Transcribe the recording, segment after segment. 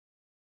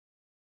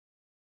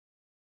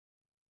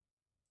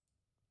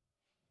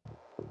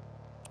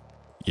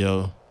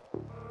Yo,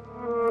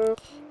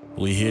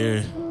 we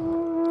here.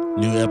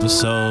 New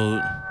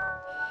episode.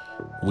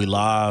 We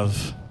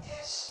live.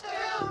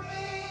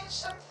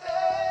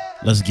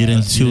 Let's get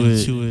into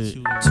it.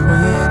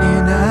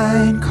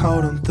 29,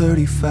 called on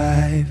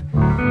 35.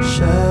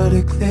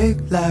 Shutter click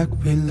like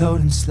reload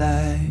and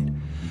slide.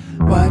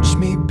 Watch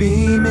me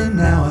beaming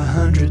now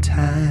 100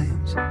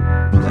 times.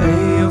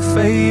 Play your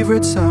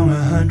favorite song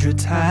 100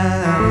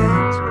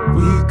 times.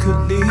 We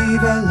could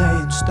leave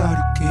LA and start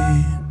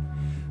again.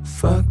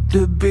 Fuck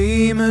the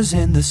beamers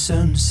and the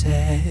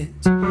sunset.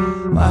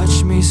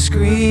 Watch me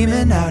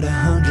screaming out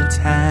 100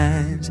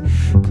 times.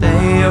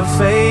 Play your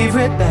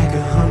favorite back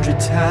 100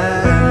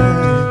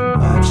 times.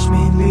 Watch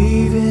me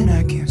leaving,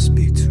 I can't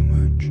speak too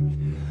much.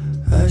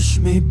 Hush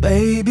me,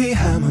 baby,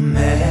 I'm a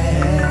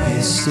man.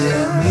 You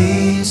still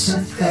mean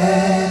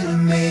something to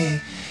me.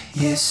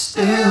 You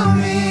still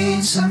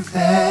mean something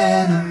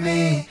to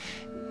me.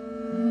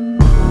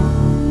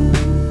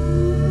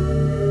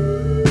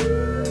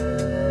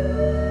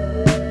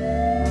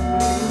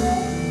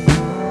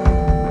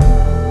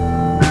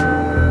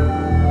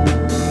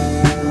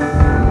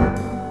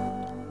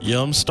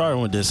 Yo, I'm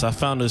starting with this. I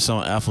found this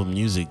on Apple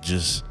Music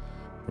just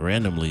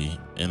randomly,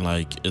 and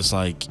it's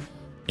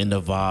in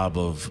the vibe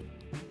of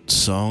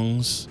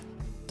songs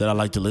that I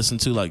like to listen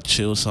to, like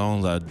chill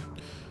songs.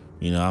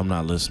 I'm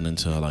not listening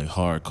to like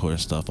hardcore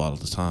stuff all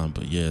the time,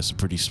 but yeah, it's a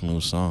pretty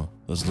smooth song.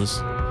 Let's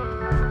listen.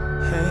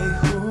 Hey,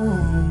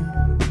 ooh,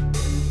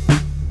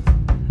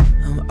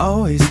 I'm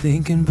always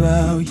thinking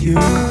about you.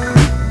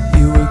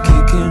 You were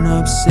kicking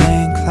up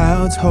sand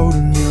clouds,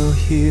 holding your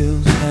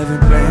heels.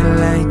 Haven't ran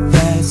like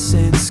that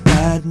since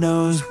God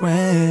knows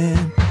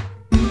when.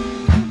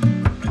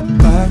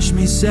 Watch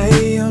me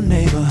say your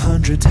name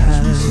 100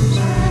 times.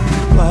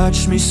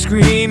 Watch me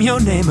scream your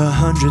name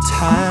 100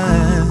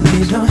 times.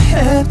 We don't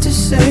have to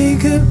say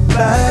goodbye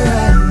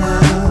right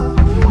now.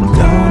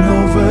 Don't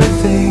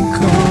overthink,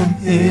 come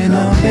in,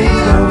 I'll make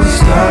no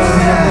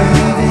stars. I'm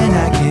leaving,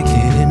 I can't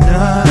get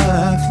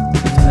enough.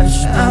 Touch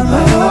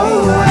my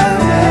whole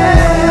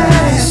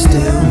you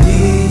still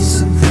mean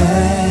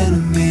something to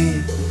me.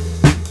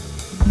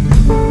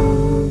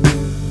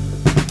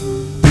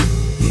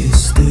 You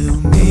still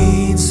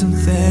mean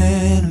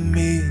something to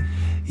me.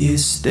 You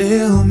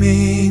still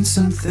mean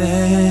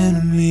something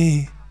to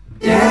me.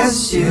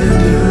 Yes, you do.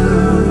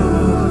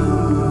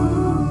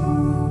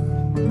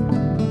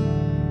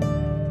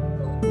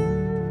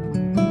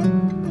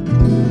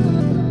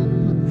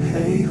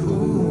 Hey,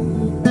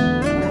 who?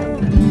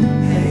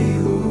 Hey,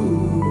 who?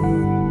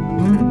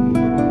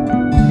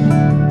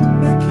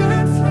 I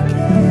can't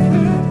forget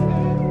it,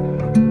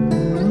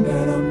 and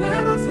I'll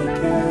never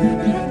forget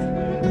it.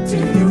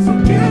 Till you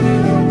forget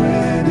it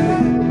already.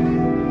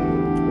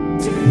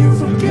 Till you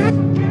forget.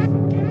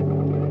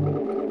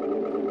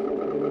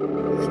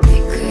 I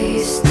think we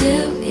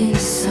still need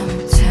some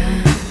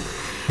time.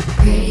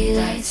 Pretty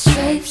light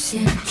stripes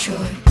in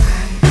Detroit.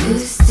 You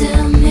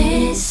still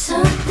mean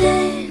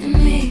something to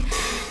me.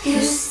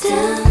 You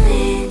still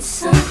mean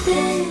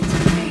something to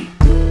me.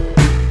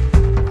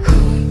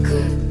 Going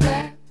good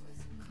back.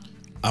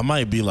 I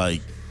might be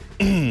like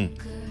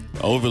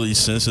overly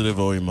sensitive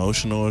or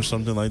emotional or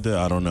something like that.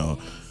 I don't know.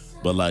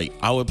 But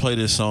I would play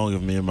this song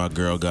if me and my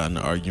girl got in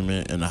an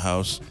argument in the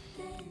house,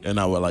 and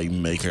I would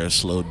make her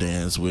slow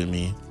dance with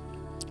me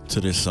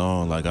to this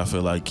song. I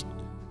feel like,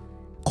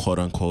 quote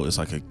unquote, it's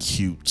like a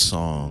cute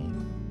song.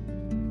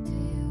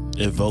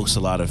 It evokes a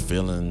lot of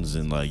feelings,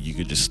 and you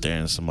could just stare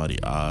in somebody's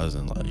eyes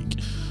and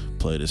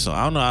play this song.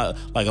 I don't know.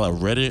 I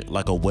read it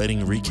like a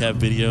wedding recap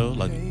video,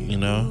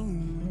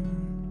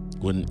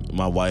 when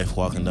my wife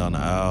walking down the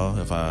aisle,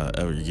 if I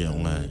ever get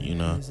one,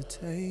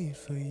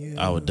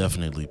 I would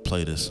definitely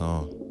play this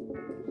song.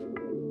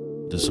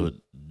 This would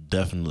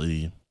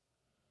definitely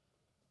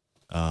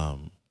A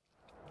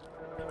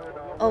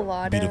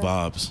lot be the of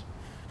vibes.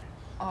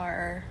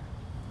 our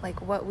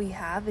what we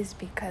have is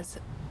because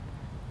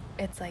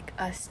it's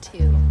us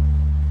too.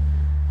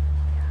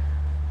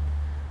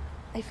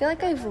 I feel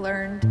like I've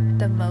learned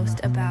the most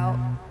about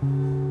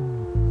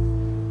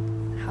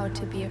how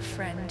to be a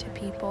friend to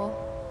people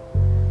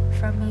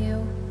from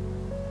you,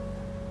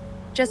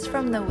 just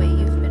from the way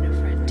you've been a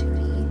friend to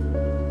me.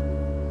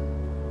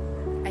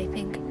 I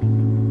think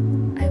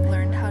I've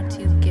learned how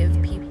to give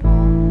people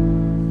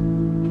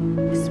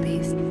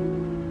space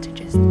to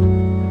just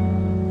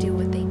do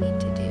what they need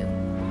to do.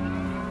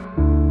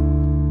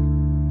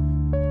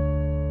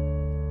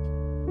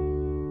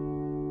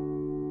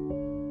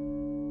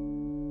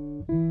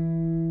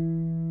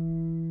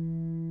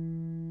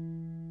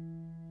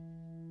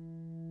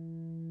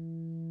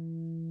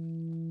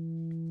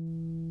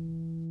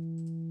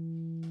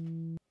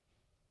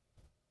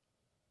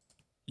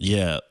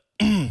 Yeah.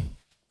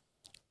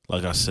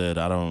 Like I said,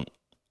 I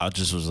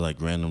just was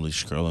randomly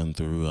scrolling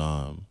through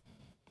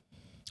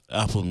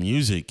Apple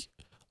Music.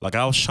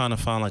 I was trying to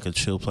find a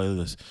chill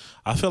playlist.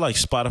 I feel like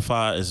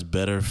Spotify is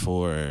better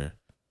for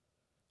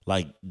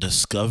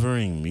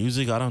discovering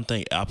music. I don't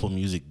think Apple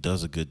Music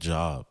does a good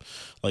job.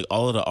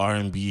 All of the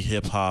R&B,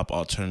 hip hop,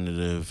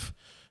 alternative,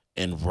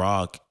 and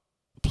rock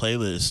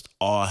playlists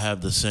all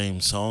have the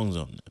same songs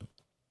on them.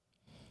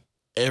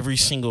 Every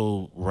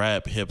single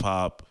rap, hip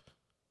hop,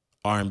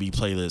 R&B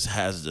playlist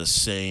has the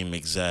same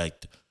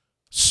exact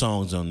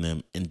songs on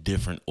them in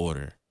different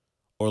order,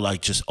 or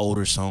like just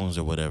older songs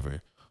or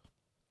whatever.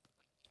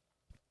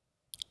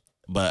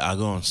 But I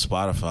go on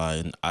Spotify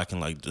and I can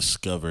like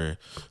discover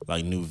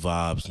like new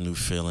vibes, new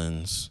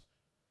feelings,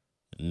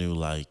 new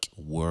like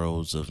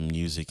worlds of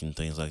music and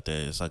things like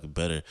that. It's like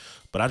better.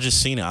 But I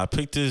just seen it. I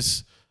picked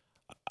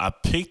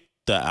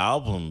the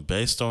album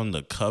based on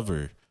the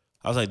cover.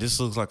 I was like, this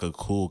looks like a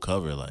cool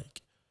cover.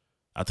 Like,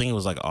 I think it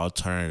was like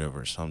alternative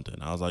or something.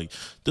 I was like,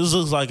 this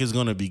looks like it's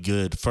gonna be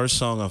good. First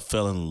song, I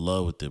fell in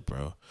love with it,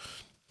 bro.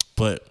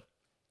 But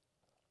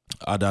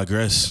I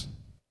digress.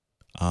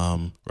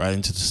 Right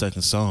into the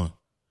second song.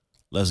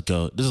 Let's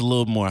go. This is a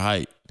little more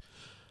hype.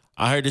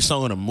 I heard this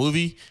song in a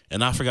movie,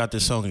 and I forgot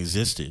this song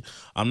existed.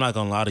 I'm not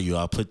gonna lie to you.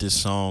 I put this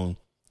song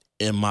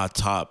in my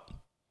top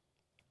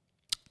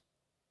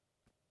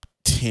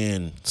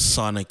 10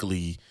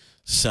 sonically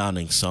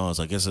sounding songs.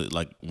 Like it's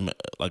like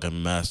a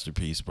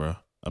masterpiece, bro.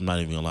 I'm not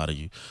even gonna lie to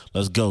you.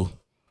 Let's go.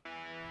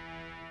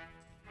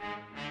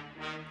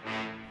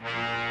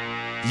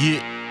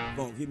 Yeah.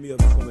 Come on, hit me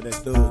up with some of that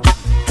thug.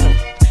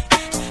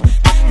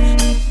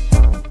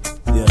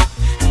 Yeah,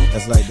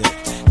 that's like that.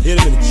 Hit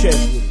him in the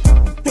chest with it.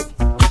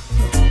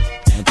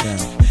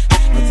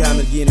 One time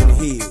again in the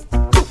head.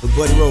 With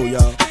Buddy Roll,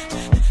 y'all.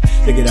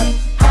 Check it out.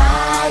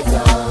 I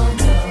don't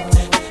know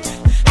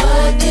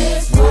what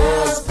this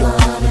world's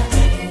gonna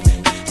be,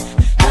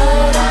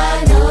 but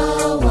I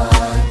know one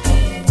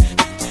thing,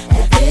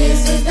 that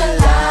this is the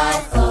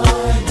life for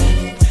me.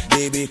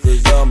 Baby,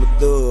 cause I'm a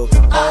thug.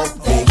 I'll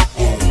take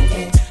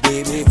anything,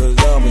 Baby, cause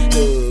I'm a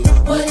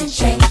thug. wouldn't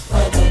change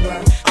for the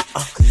world.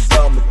 Cause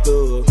I'm a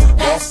thug.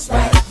 That's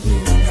right, you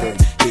heard.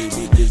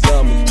 Baby, cause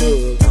I'm a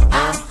thug.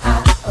 I'm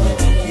hot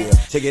over here.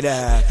 Yeah, check it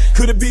out.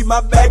 Could it be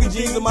my bag of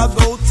jeans and my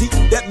gold teeth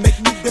that make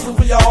me different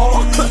from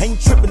y'all?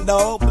 Ain't tripping,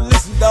 dog, but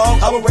listen,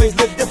 dog, I was raised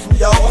a little different,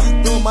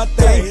 y'all. Doing my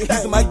thing,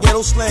 using my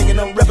ghetto slang, and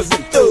I'm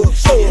representing thug.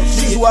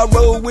 These who I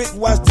roll with,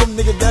 watch them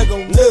niggas that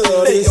gon'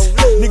 love this.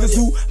 Niggas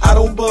who I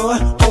don't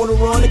bun, on the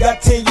run, they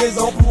got 10 years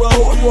on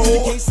parole.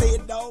 You can't say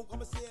it, dog,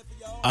 I'ma say it for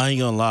y'all. I ain't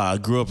gonna lie. I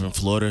grew up in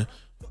Florida.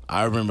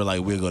 I remember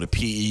like we'd go to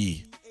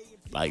PE.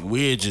 Like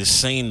we'd just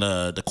sing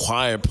the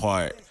choir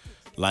part,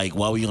 like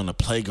while we on the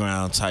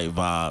playground type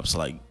vibes.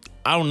 Like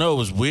I don't know, it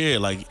was weird.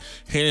 Like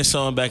hearing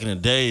someone back in the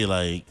day,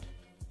 like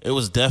it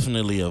was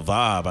definitely a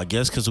vibe. I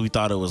guess because we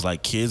thought it was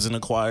like kids in the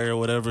choir or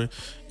whatever,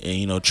 and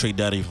you know Trick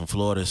Daddy from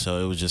Florida,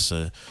 so it was just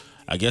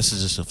I guess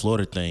it's just a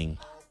Florida thing.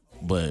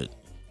 But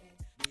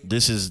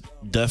this is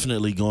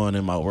definitely going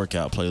in my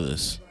workout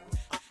playlist.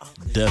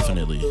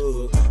 Definitely.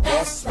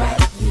 That's right,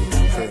 you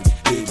heard.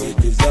 Baby,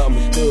 cause I'm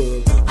a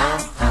thug. I'm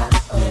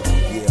hot over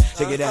here.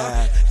 Check it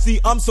out. See,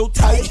 I'm so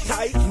tight.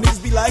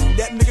 Niggas be like,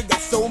 that nigga got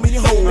so many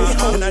hoes.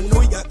 And I know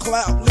he got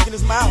clout. Look at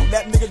his mouth.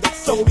 That nigga got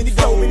so many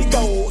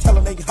goals. Tell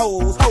him they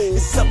hoes.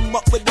 There's something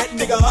up with that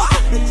nigga.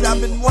 Bitch,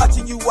 I've been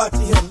watching you,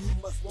 watching him.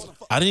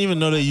 I didn't even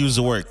know they used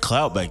the word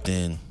clout back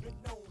then.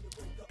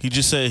 He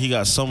just said he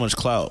got so much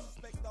clout.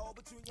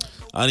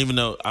 I didn't even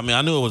know. I mean,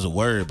 I knew it was a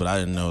word, but I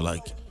didn't know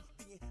like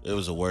it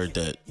was a word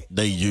that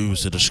they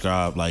use to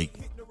describe like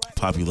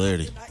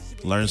popularity.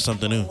 Learn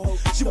something new.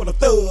 She want a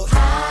thug.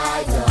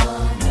 I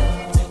don't know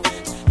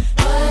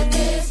what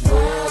this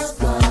world's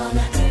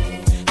gonna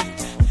bring,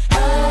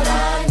 but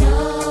I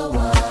know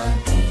one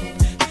thing,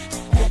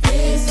 that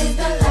this is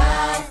the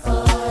life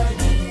for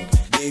me.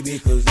 Baby,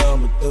 cause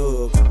I'm a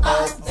thug.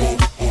 I'll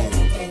take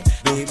anything,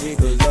 Baby,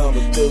 cause I'm a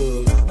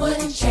thug.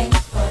 wouldn't change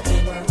for the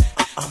world.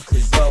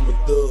 Cause I'm a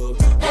thug.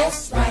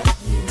 That's right,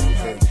 you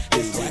heard.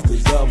 Baby,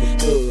 cause I'm a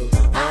thug.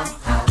 I'm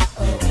hot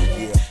over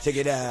here. Check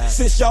it out.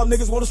 Since y'all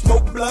niggas wanna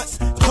smoke blunts,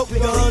 coke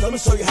guns, I'ma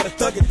show you how to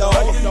thug it, dog.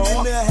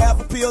 In there, half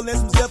a pill and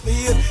some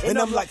Zephyr, and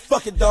I'm like,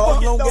 fuck it,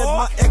 dog. Long as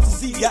my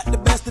ecstasy got the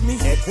best of me,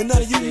 and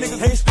none of you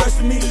niggas ain't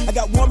stressing me. I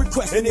got one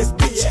request in this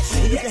bitch,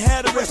 and you can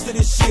have the rest of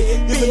this shit.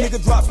 If a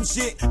nigga drop some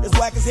shit that's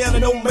whack as hell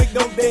and don't make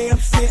no damn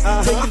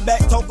sense, take it back,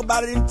 talk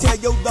about it, and tell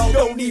your dog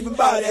don't even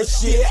buy that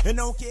shit. And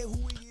don't care who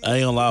he is. I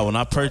ain't gonna lie. When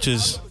I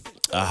purchase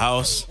a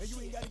house,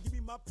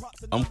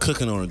 I'm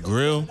cooking on a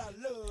grill.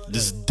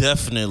 This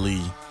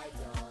definitely.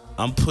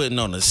 I'm putting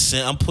on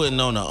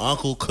the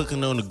uncle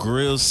cooking on the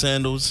grill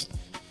sandals.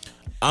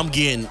 I'm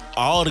getting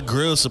all the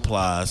grill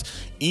supplies,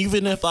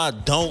 even if I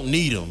don't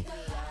need them.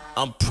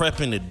 I'm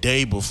prepping the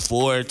day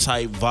before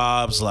type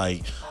vibes.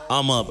 Like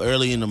I'm up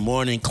early in the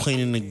morning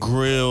cleaning the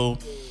grill,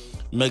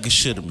 making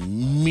sure the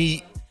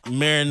meat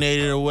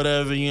marinated or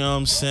whatever. You know what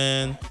I'm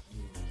saying?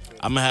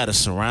 I'm gonna have a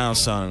surround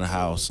sound in the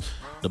house,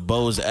 the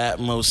Bose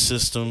Atmos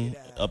system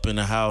up in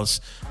the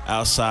house,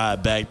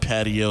 outside back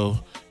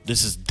patio.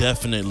 This is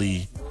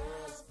definitely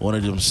one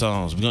of them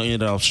songs. We're gonna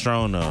end it off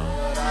strong though.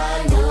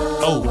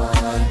 Oh,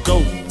 go.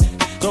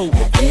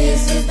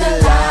 This is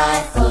the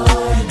life for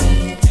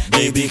me.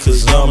 Baby,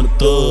 cause I'm a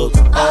thug.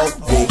 I'll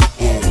take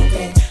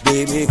anything,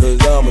 Baby,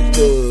 cause I'm a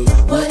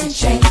thug. wouldn't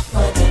change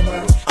for the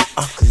world.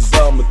 Cause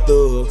I'm a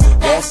thug.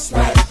 That's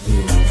right,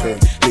 you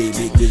heard.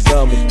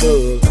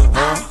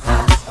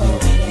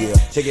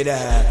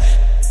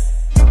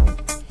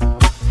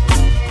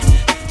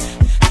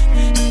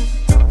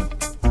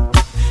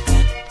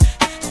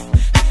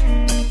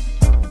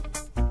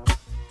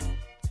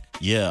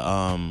 Yeah,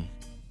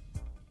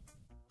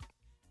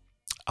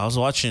 I was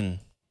watching.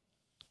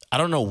 I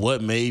don't know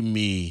what made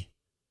me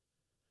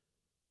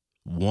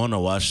want to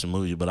watch the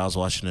movie, but I was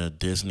watching a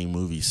Disney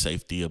movie,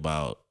 Safety,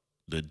 about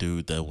the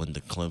dude that went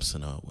to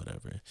Clemson or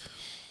whatever.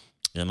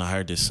 And I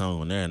heard this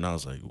song on there, and I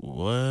was like,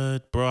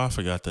 "What, bro? I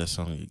forgot that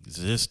song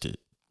existed."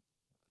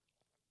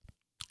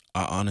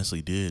 I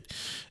honestly did.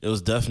 It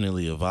was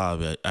definitely a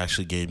vibe. It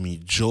actually gave me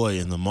joy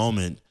in the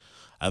moment.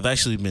 I've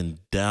actually been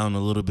down a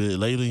little bit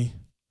lately,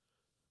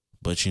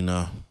 but you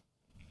know,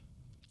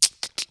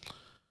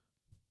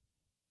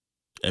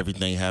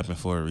 everything happened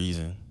for a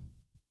reason.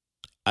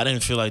 I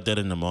didn't feel like that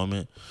in the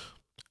moment.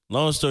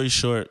 Long story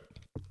short,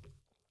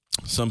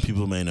 some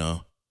people may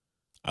know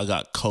I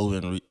got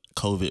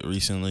COVID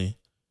recently,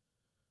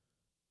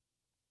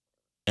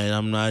 and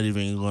I'm not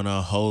even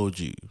gonna hold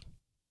you.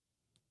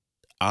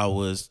 I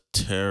was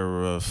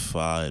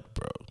terrified,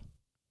 bro.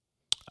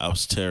 I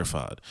was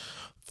terrified.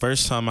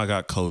 First time I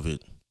got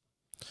COVID,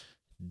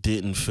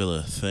 didn't feel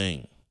a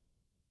thing.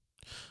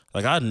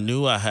 Like, I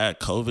knew I had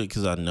COVID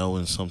because I know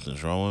when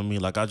something's wrong with me.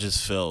 Like, I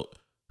just felt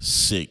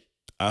sick.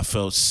 I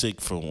felt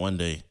sick for one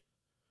day.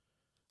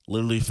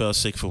 Literally felt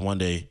sick for one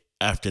day.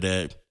 After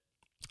that,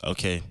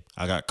 okay,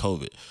 I got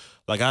COVID.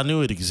 Like, I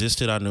knew it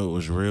existed. I knew it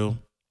was real.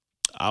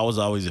 I was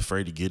always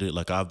afraid to get it.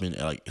 Like, I've been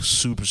like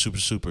super, super,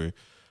 super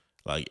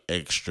like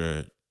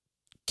extra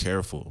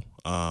careful.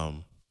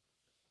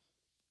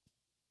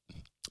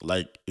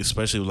 Like,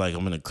 especially like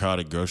I'm in a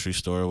crowded grocery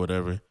store or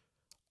whatever.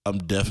 I'm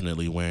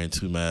definitely wearing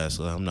 2 masks.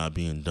 Like, I'm not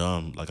being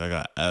dumb. Like, I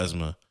got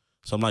asthma.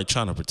 So I'm like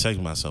trying to protect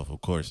myself, of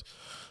course.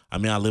 I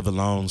mean, I live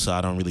alone, so I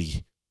don't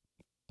really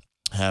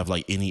have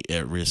like any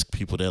at-risk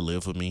people that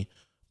live with me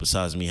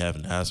besides me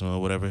having asthma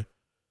or whatever.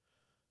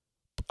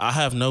 I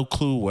have no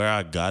clue where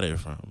I got it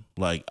from.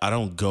 Like, I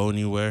don't go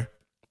anywhere.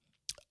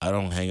 I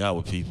don't hang out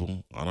with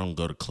people. I don't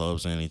go to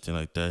clubs or anything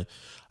like that.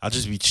 I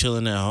just be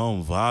chilling at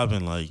home,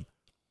 vibing. Like,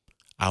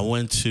 I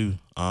went to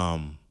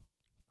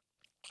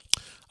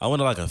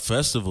like a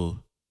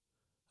festival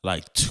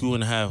like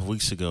 2.5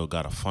 weeks ago,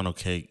 got a funnel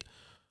cake,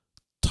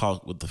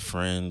 talked with a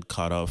friend,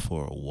 caught up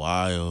for a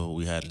while.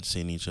 We hadn't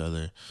seen each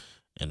other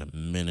in a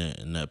minute,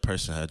 and that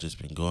person had just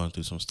been going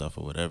through some stuff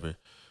or whatever.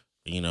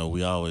 You know, we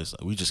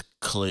just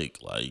click,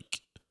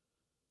 like,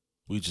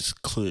 we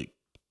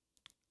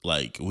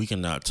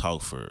cannot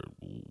talk for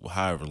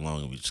however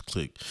long, we just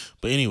click.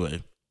 But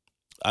anyway,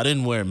 I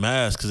didn't wear a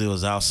mask because it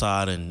was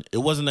outside and it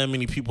wasn't that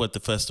many people at the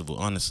festival,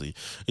 honestly.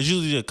 It's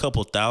usually a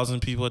couple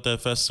thousand people at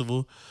that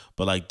festival,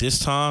 but like this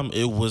time,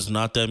 it was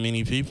not that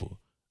many people.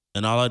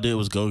 And all I did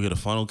was go get a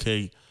funnel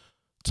cake,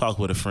 talk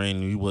with a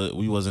friend.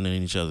 We wasn't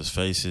in each other's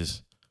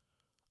faces.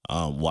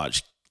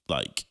 Watch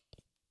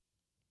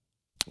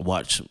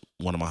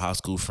one of my high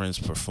school friends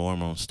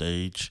perform on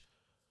stage.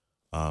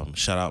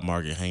 Shout out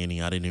Margaret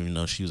Haney. I didn't even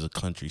know she was a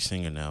country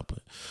singer now, but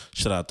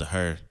shout out to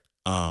her.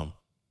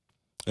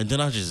 And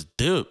then I just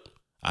dip.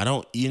 I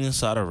don't eat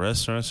inside of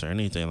restaurants or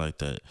anything like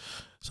that.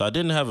 So I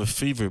didn't have a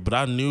fever, but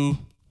I knew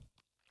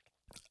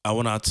I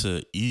went out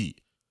to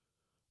eat.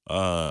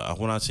 I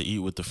went out to eat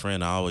with a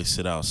friend. I always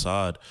sit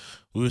outside.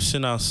 We were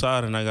sitting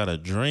outside and I got a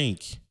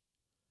drink.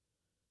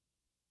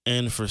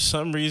 And for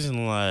some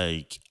reason,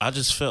 like, I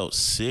just felt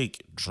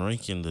sick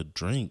drinking the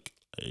drink.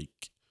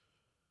 Like,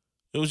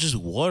 it was just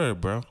water,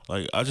 bro.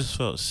 Like, I just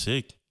felt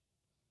sick.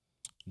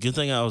 Good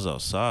thing I was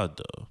outside,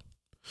 though.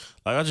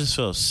 Like, I just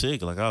felt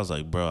sick. Like, I was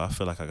like, bro, I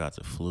feel like I got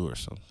the flu or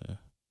something.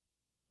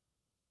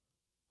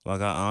 Like,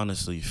 I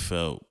honestly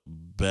felt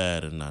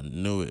bad and I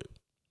knew it.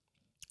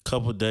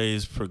 Couple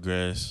days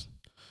progressed.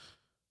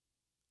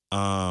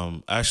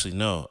 Actually,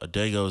 no. A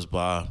day goes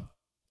by.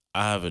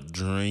 I have a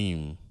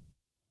dream.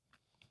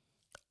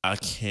 I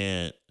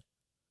can't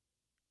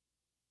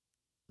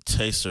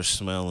taste or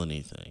smell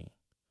anything.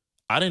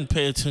 I didn't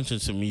pay attention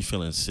to me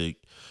feeling sick,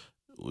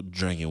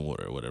 drinking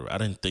water or whatever. I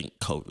didn't think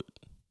COVID.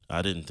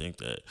 I didn't think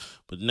that.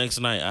 But the next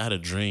night, I had a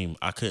dream.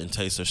 I couldn't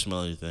taste or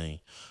smell anything.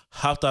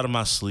 Hopped out of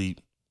my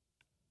sleep.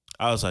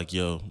 I was like,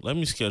 yo, let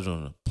me schedule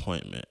an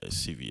appointment at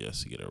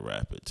CVS to get a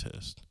rapid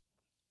test.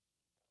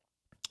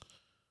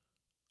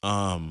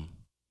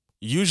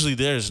 Usually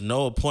there's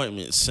no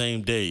appointment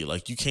same day.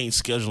 Like, you can't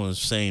schedule in the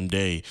same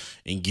day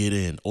and get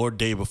in. Or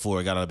day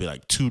before. It gotta be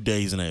like 2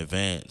 days in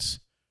advance.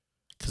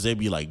 Because they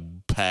be like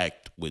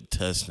packed with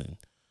testing.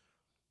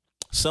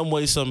 Some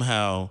way,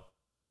 somehow,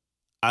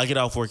 I get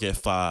off work at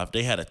 5.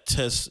 They had a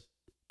test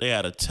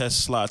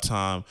slot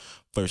time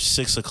for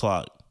 6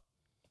 o'clock.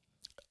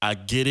 I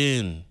get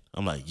in.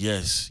 I'm like,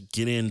 yes,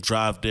 get in,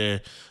 drive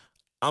there.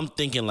 I'm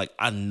thinking, like,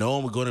 I know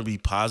I'm going to be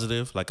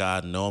positive. Like, I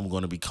know I'm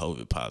going to be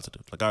COVID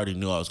positive. Like, I already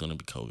knew I was going to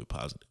be COVID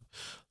positive.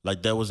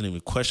 Like, that wasn't even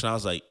a question. I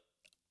was like,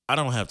 I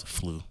don't have the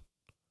flu.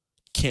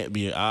 Can't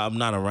be. I'm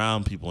not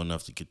around people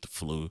enough to get the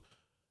flu.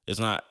 It's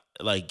not,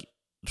 like,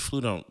 the flu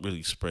don't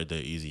really spread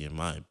that easy, in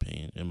my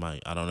opinion. It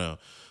might. I don't know.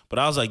 But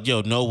I was like, yo,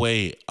 no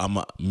way I'm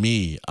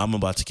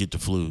about to get the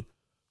flu.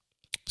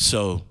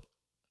 So,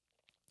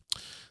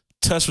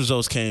 test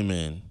results came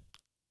in.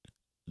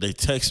 They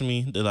text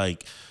me. They're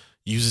like,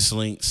 use this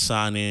link,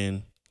 sign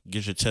in,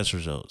 get your test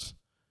results.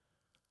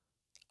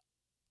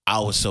 I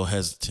was so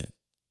hesitant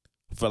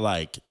for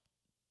like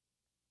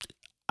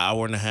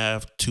hour and a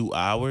half, 2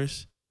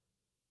 hours.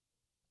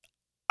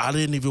 I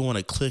didn't even want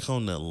to click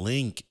on the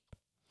link.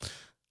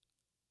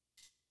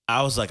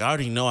 I was like, I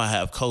already know I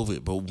have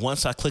COVID, but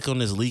once I click on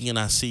this link and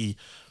I see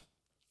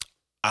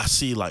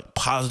like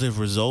positive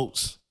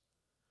results,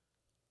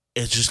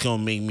 it's just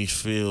gonna make me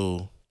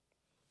feel,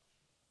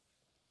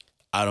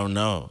 I don't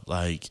know,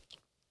 like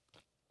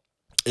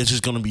it's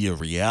just gonna be a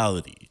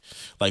reality.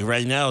 Like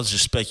right now it's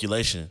just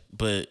speculation,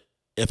 but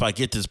if I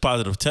get this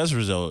positive test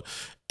result,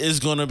 it's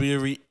gonna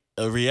be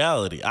a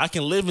reality. I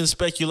can live in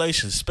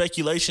speculation.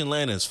 Speculation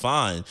land is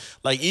fine.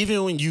 Like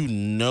even when you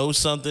know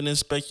something in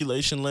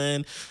speculation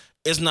land,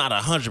 it's not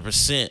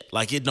 100%.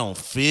 Like it don't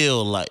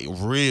feel like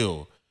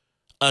real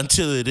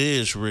until it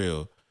is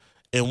real.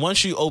 And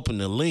once you open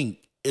the link,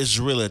 it's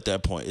real at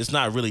that point. It's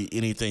not really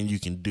anything you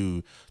can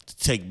do to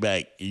take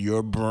back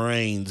your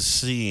brain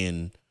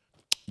seeing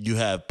you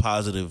have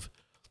positive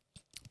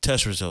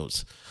test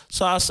results.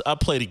 So I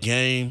played a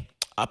game.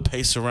 I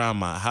paced around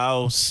my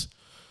house.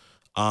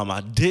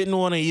 I didn't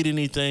want to eat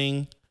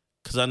anything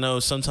because I know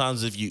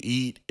sometimes if you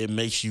eat, it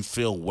makes you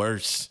feel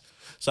worse.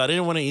 So I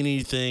didn't want to eat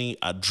anything.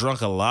 I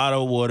drank a lot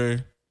of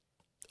water.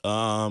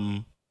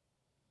 I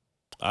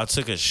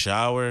took a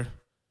shower.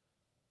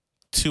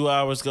 2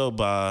 hours go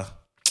by.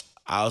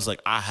 I was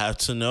like, I have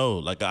to know.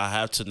 Like, I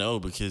have to know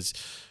because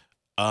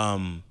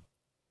I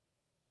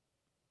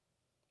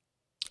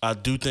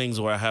do things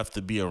where I have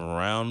to be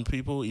around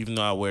people, even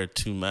though I wear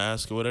 2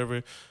 masks or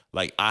whatever.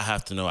 Like, I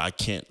have to know I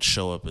can't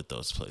show up at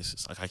those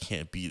places. Like, I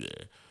can't be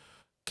there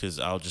because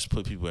I'll just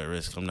put people at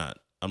risk. I'm not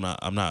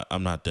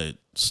that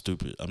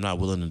stupid. I'm not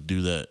willing to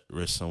do that,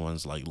 risk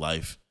someone's like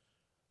life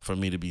for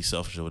me to be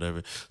selfish or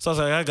whatever. So I was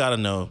like, I gotta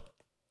know.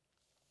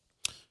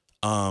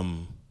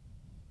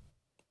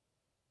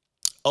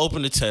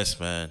 Open the test,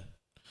 man.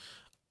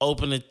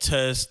 Open the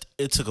test.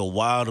 It took a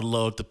while to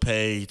load the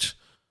page.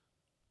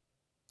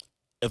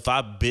 If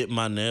I bit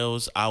my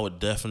nails, I would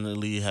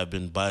definitely have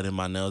been biting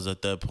my nails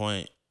at that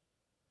point.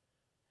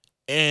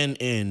 And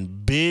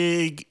in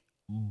big,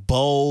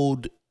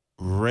 bold,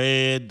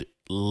 red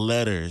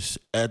letters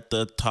at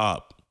the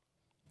top.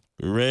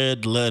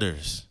 Red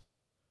letters.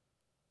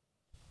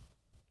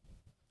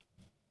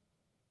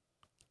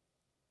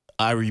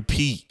 I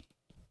repeat.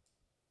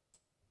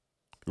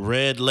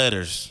 Red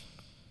letters.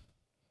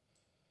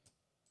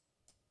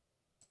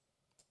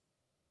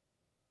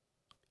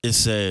 It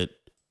said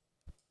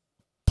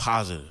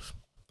positive.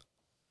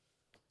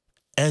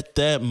 At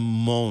that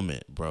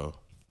moment, bro,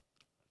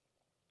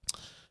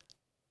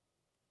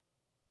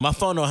 my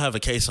phone don't have a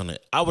case on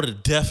it. I would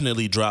have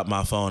definitely dropped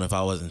my phone if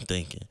I wasn't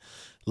thinking.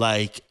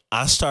 Like,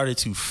 I started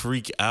to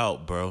freak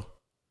out, bro.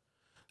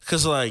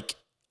 Because, like,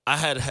 I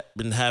had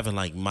been having,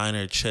 like,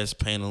 minor chest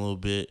pain a little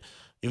bit.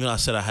 Even though I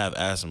said I have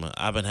asthma,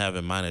 I've been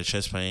having minor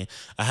chest pain.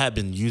 I had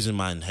been using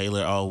my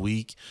inhaler all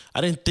week. I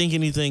didn't think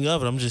anything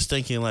of it. I'm just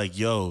thinking, like,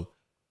 yo,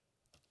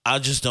 I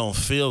just don't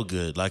feel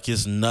good. Like,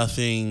 it's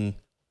nothing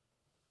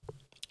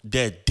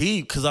that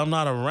deep because I'm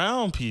not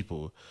around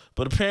people.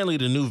 But apparently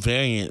the new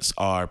variants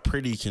are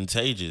pretty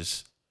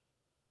contagious.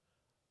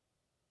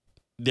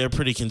 They're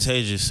pretty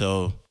contagious.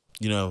 So,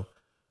 you know,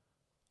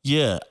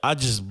 yeah, I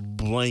just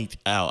blanked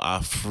out.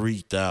 I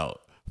freaked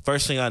out.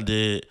 First thing I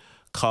did,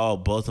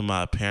 called both of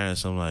my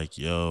parents. I'm like,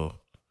 yo,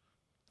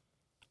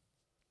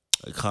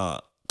 I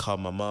called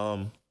my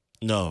mom.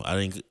 No, I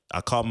didn't.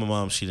 I called my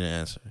mom. She didn't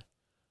answer.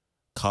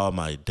 Called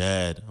my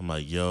dad. I'm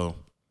like, yo,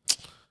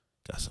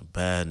 got some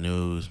bad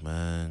news,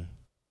 man.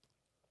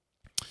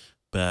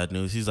 Bad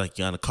news. He's like,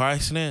 you in a car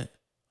accident?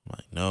 I'm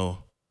like, no.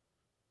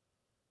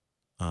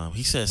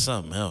 He said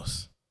something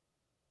else.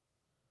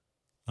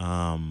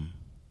 I'm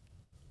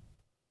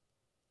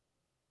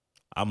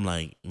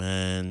like,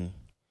 man,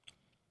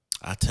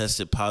 I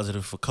tested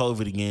positive for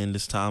COVID again.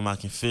 This time I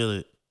can feel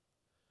it.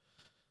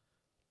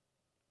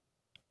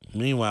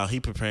 Meanwhile,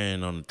 he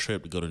preparing on a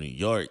trip to go to New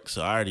York.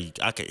 So I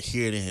could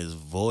hear it in his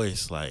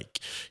voice. Like,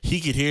 he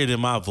could hear it in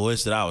my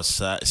voice that I was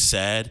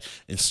sad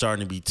and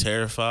starting to be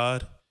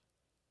terrified.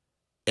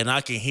 And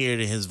I can hear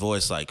it in his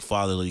voice, like,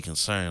 fatherly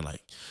concern.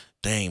 Like,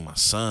 dang, my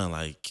son.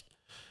 Like,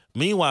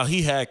 meanwhile,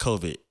 he had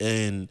COVID.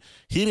 And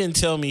he didn't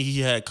tell me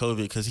he had COVID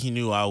because he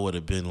knew I would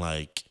have been,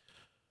 like,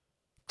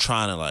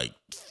 trying to, like,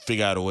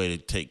 figure out a way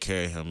to take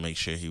care of him, make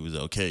sure he was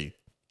okay.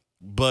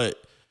 But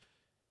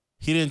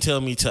he didn't tell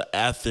me till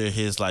after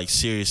his, like,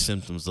 serious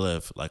symptoms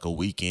left, like a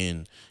week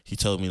in. He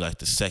told me, like,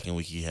 the second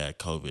week he had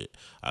COVID.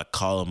 I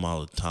call him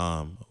all the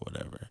time or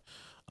whatever.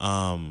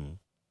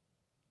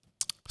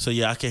 So,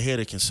 yeah, I could hear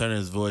the concern in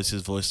his voice.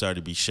 His voice started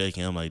to be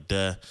shaking. I'm like,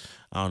 Dad,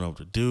 I don't know what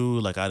to do.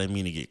 Like, I didn't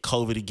mean to get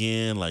COVID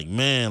again. Like,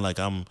 man, like,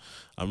 I'm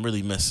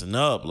really messing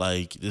up.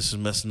 Like, this is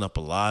messing up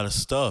a lot of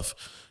stuff.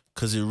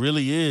 Because it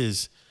really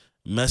is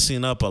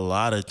messing up a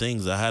lot of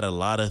things. I had a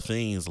lot of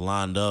things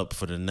lined up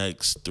for the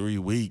next 3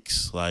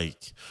 weeks.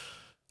 Like,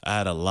 I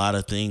had a lot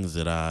of things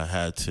that I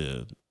had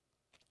to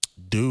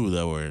do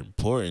that were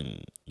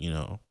important, you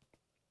know.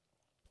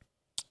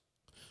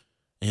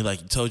 And he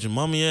like, you told your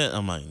mama yet?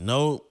 I'm like,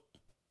 nope.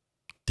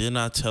 Did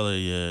not tell her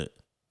yet.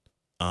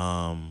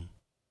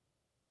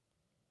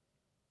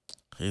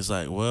 He's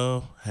like,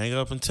 well, hang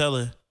up and tell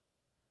her.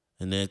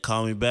 And then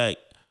call me back.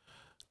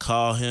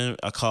 Call him.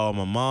 I call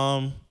my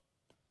mom.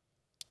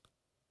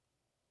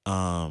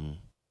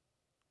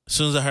 As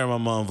soon as I heard my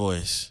mom's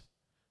voice,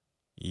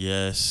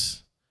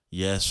 yes,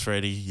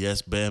 Freddie,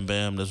 yes, Bam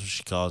Bam. That's what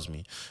she calls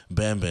me.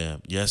 Bam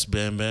Bam. Yes,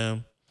 Bam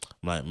Bam.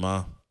 I'm like,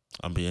 Ma,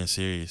 I'm being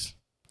serious.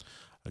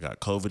 I got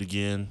COVID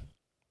again.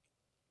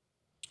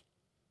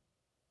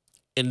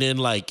 And then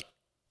like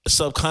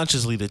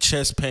subconsciously the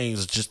chest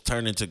pains just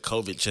turn into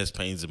COVID chest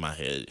pains in my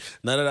head.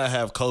 Now that I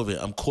have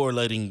COVID, I'm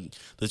correlating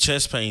the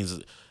chest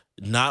pains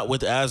not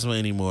with asthma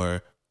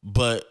anymore,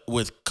 but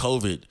with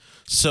COVID.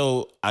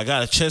 So I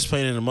got a chest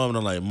pain in the moment.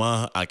 I'm like,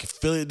 Ma, I can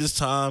feel it this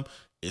time.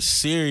 It's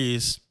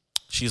serious.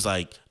 She's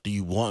like, do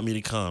you want me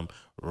to come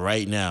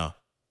right now?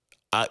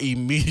 I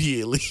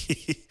immediately,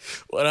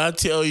 when I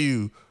tell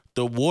you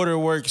the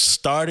waterworks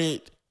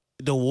started,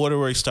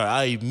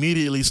 I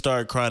immediately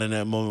started crying in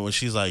that moment when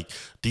she's like,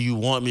 do you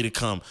want me to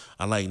come?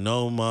 I'm like,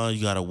 no, Ma,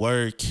 you got to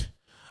work.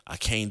 I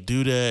can't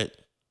do that.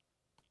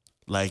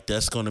 Like,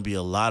 that's going to be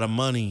a lot of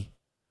money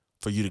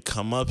for you to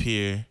come up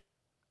here,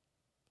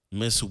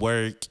 miss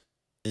work,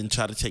 and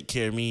try to take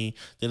care of me.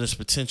 Then there's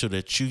potential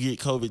that you get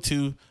COVID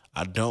too.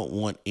 I don't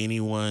want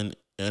anyone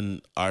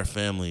in our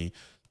family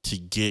to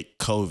get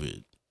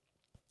COVID.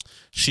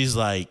 She's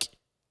like,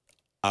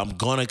 I'm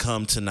going to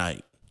come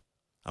tonight.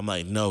 I'm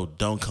like, no,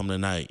 don't come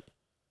tonight.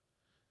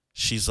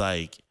 She's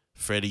like,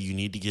 Freddie, you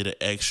need to get an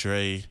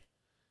x-ray.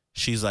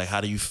 She's like,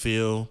 how do you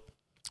feel?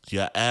 You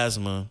got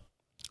asthma.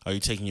 Are you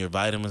taking your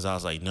vitamins? I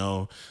was like,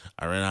 no,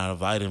 I ran out of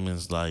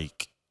vitamins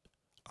like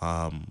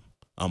a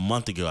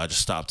month ago. I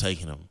just stopped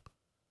taking them.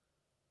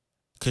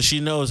 Because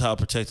she knows how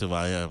protective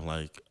I am.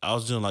 Like, I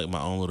was doing like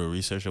my own little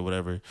research or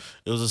whatever.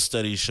 It was a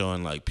study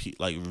showing like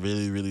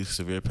really, really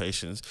severe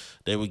patients.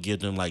 They would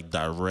give them like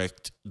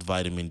direct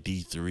vitamin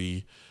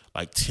D3,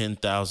 like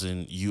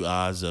 10,000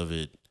 UIs of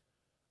it,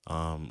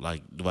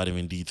 like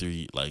vitamin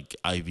D3, like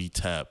IV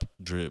tap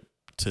drip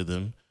to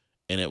them.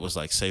 And it was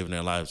like saving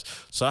their lives.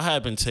 So I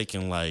had been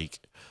taking like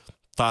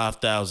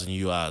 5,000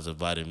 UIs of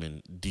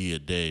vitamin D a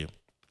day.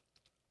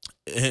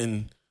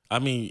 And I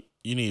mean,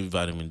 you need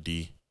vitamin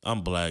D.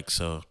 I'm Black,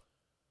 so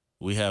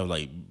we have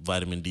like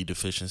vitamin D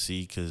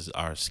deficiency because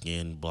our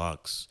skin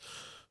blocks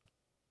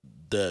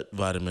that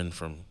vitamin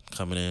from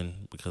coming in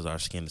because our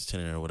skin is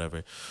thinner or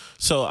whatever.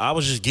 So I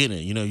was just getting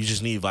it. You know, you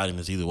just need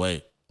vitamins either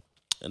way.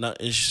 And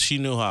she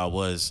knew how I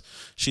was.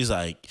 She's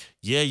like,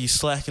 yeah, you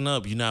slacking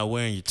up. You're not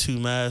wearing your 2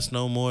 masks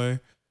no more.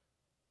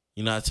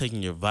 You're not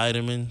taking your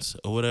vitamins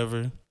or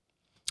whatever.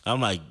 I'm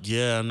like,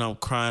 yeah, and I'm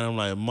crying. I'm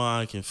like, Ma,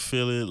 I can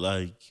feel it.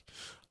 Like,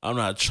 I'm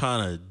not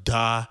trying to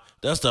die.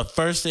 That's the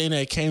first thing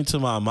that came to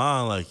my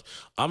mind. Like,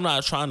 I'm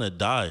not trying to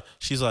die.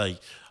 She's like,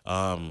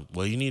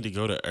 well, you need to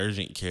go to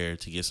urgent care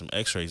to get some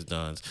x-rays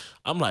done.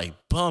 I'm like,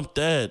 bump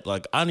that.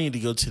 Like, I need to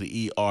go to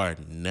the ER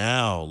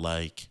now.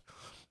 Like,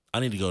 I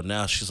need to go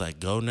now. She's like,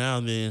 go now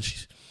then.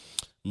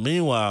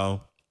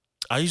 Meanwhile,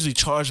 I usually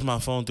charge my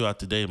phone throughout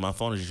the day. My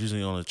phone is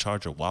usually on the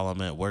charger while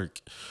I'm at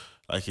work.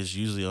 Like, it's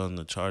usually on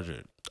the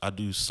charger. I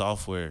do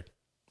software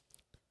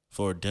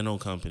for a dental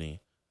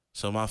company.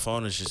 So my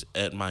phone is just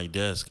at my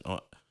desk.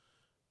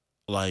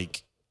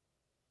 Like,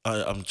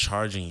 I'm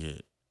charging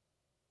it.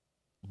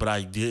 But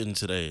I didn't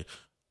today.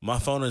 My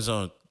phone is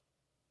on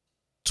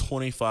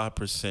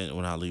 25%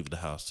 when I leave the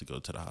house to go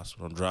to the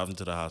hospital. I'm driving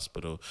to the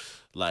hospital.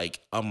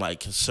 Like, I'm like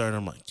concerned.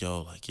 I'm like,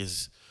 yo,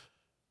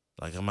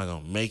 like, am I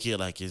gonna make it?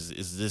 Like,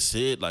 is this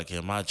it? Like,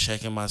 am I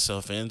checking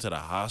myself into the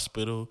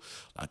hospital?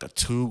 Like, a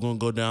tube gonna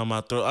go down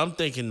my throat? I'm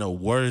thinking the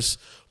worst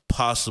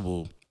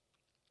possible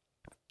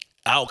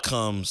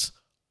outcomes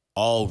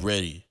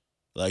already.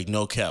 Like,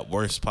 no cap,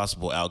 worst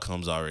possible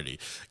outcomes already.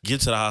 Get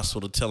to the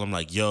hospital, tell them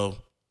like, yo,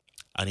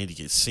 I need to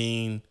get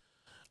seen.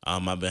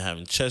 I've been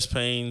having chest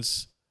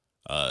pains,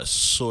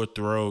 sore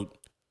throat.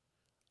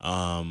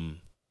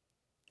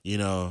 You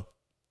know,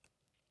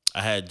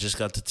 I had just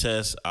got the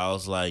test. I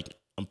was like,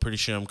 I'm pretty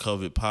sure I'm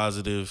COVID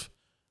positive,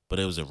 but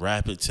it was a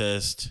rapid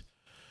test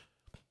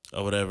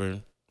or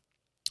whatever.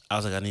 I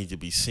was like, I need to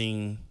be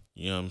seen.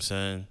 You know what I'm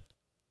saying?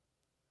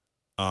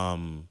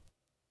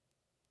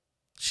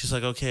 She's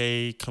like,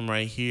 okay, come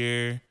right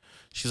here.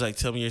 She's like,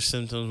 tell me your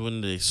symptoms,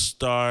 when they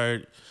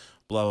start,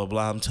 blah, blah,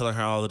 blah. I'm telling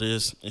her all of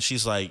this. And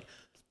she's like,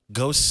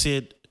 go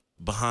sit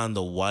behind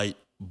the white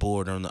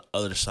board on the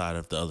other side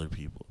of the other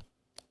people.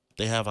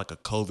 They have like a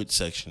COVID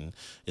section.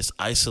 It's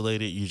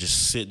isolated. You're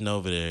just sitting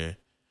over there.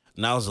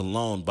 And I was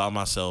alone by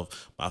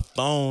myself. My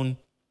phone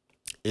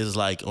is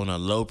like on a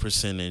low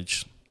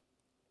percentage.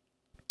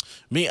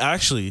 One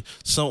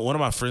of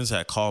my friends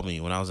had called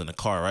me when I was in the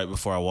car right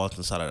before I walked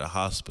inside of the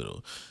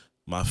hospital.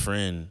 My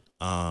friend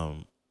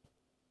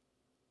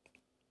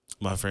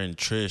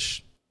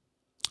Trish.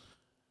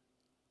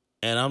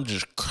 And I'm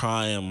just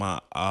crying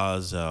my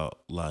eyes out.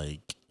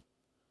 Like,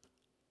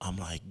 I'm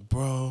like,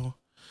 bro,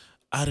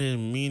 I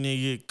didn't mean to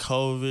get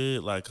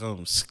COVID. Like,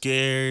 I'm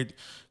scared.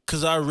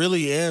 Cause I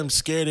really am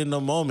scared in the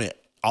moment.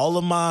 All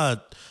of my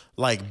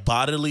like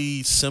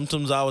bodily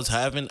symptoms I was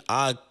having,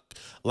 I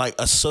like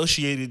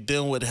associated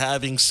them with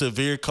having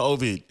severe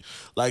COVID.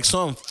 Like,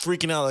 so I'm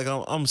freaking out.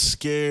 Like, I'm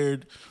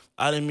scared.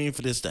 I didn't mean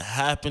for this to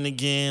happen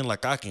again.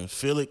 Like, I can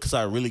feel it because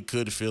I really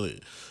could feel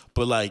it.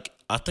 But like,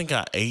 I think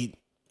I ate.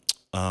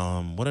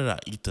 What did I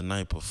eat the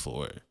night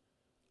before?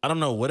 I don't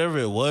know. Whatever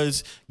it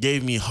was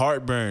gave me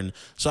heartburn.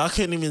 So I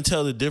couldn't even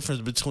tell the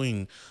difference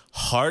between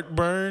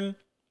heartburn,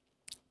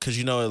 because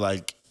you know it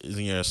like is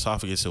in your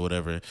esophagus or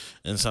whatever,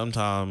 and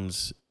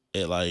sometimes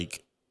it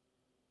like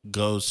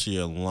goes to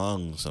your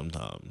lungs.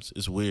 Sometimes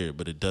it's weird,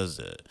 but it does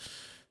that.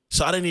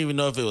 So I didn't even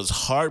know if it was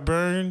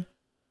heartburn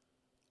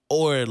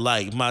or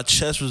like my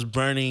chest was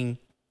burning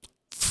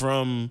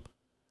from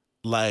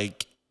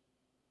like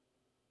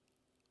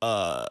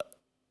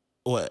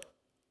what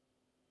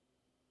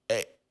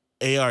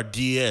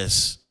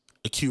ARDS,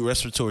 acute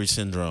respiratory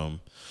syndrome.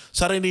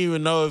 So I didn't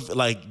even know if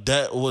like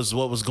that was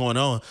what was going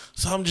on.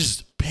 So I'm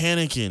just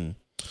panicking.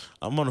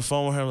 I'm on the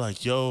phone with her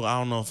like, yo, I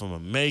don't know if I'm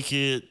gonna make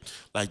it.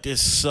 Like,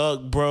 this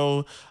sucked,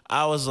 bro.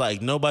 I was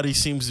like, nobody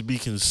seems to be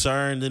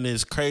concerned, and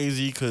it's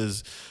crazy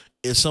because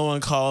if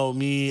someone called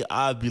me,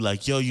 I'd be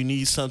like, yo, you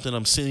need something?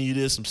 I'm sending you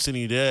this. I'm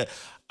sending you that.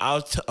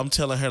 I'm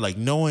telling her like,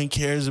 no one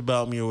cares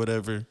about me or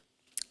whatever.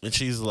 And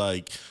she's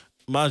like,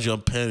 mind you,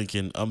 I'm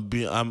panicking.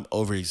 I'm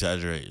over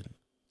exaggerating.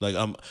 Like,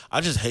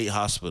 I just hate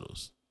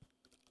hospitals.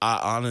 I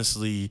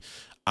honestly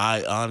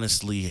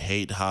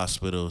hate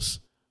hospitals.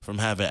 From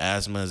having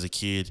asthma as a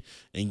kid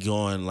and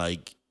going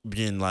like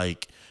being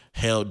like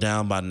held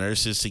down by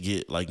nurses to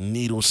get like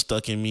needles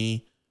stuck in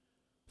me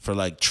for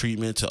like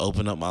treatment to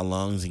open up my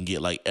lungs and get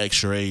like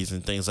x-rays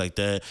and things like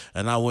that,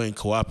 and I wouldn't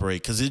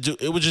cooperate because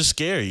it was just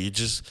scary. It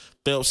just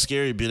felt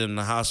scary being in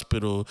the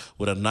hospital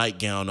with a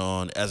nightgown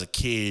on as a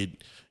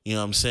kid. You know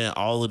what I'm saying?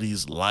 All of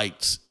these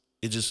lights,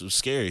 it just was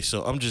scary.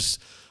 So I'm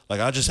just like,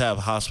 I just have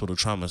hospital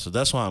trauma, so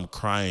that's why I'm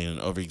crying and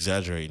over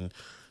exaggerating.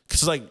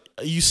 Cause like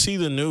you see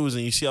the news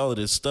and you see all of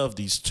this stuff,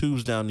 these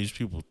tubes down these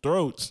people's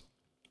throats,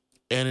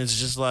 and it's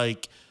just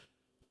like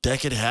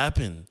that could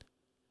happen.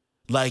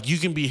 Like, you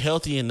can be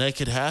healthy and that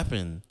could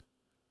happen.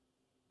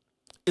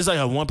 It's like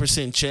a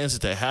 1% chance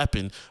that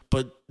happened,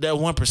 but that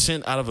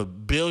 1% out of a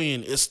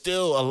billion is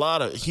still a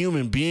lot of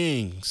human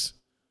beings.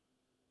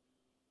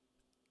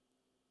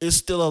 It's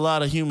still a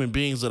lot of human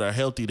beings that are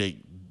healthy that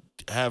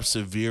have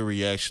severe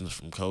reactions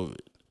from COVID.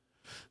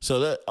 So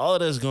that all of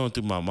that's going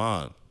through my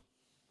mind.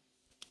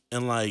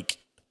 And like,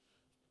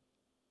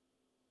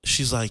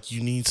 she's like,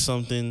 you need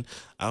something?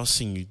 I'll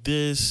send you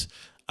this.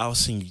 I'll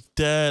send you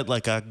that.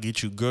 Like, I'll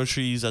get you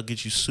groceries. I'll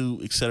get you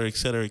soup, et cetera, et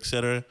cetera, et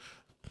cetera.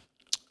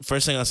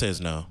 First thing I say is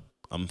no,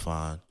 I'm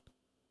fine.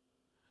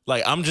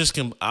 Like, I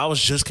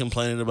was just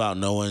complaining about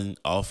no one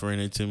offering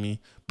it to me.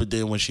 But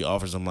then when she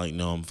offers, I'm like,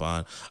 no, I'm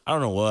fine. I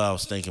don't know what I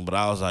was thinking, but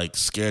I was like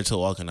scared to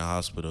walk in the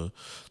hospital.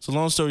 So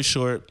long story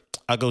short,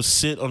 I go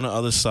sit on the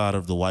other side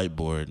of the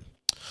whiteboard.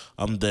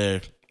 I'm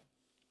there.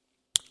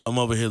 I'm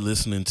over here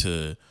listening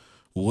to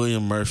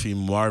William Murphy,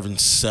 Marvin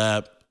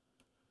Sapp.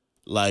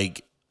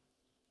 Like,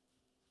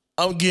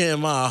 I'm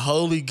getting my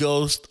Holy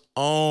Ghost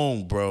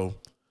on, bro.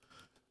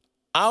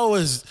 I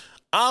was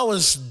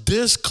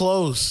this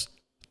close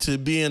to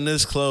being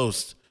this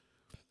close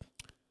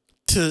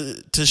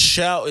to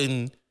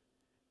shouting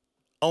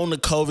on the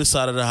COVID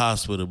side of the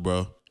hospital,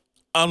 bro.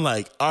 I'm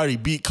like, I already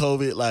beat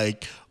COVID,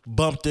 like,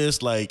 bump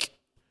this, like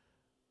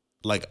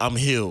I'm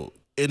healed.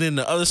 And then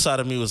the other side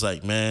of me was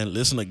like, man,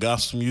 listen to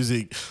gospel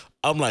music.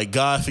 I'm like,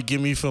 God,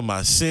 forgive me for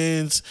my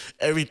sins,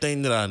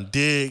 everything that I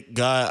did.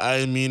 God, I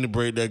didn't mean to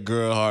break that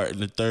girl heart in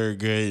the 3rd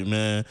grade,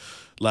 man.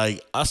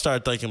 Like, I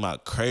started thinking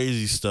about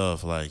crazy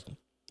stuff. Like,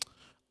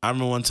 I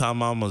remember one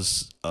time I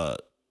almost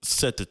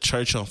set the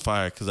church on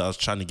fire because I was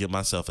trying to get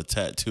myself a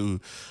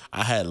tattoo.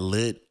 I had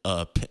lit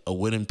a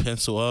wooden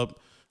pencil up,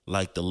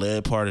 like the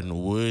lead part in the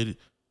wood,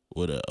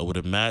 with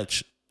a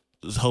match.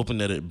 Was hoping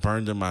that it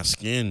burned in my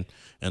skin,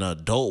 and an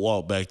adult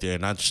walked back there,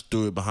 and I just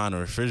threw it behind the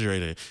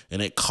refrigerator,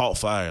 and it caught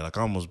fire. Like,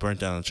 I almost burnt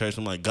down the church.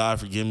 I'm like, God,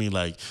 forgive me.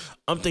 Like,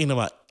 I'm thinking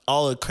about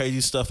all the crazy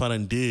stuff I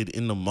done did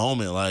in the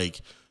moment. Like,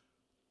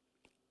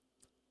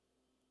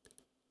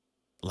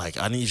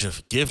 I need your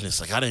forgiveness.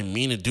 Like, I didn't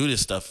mean to do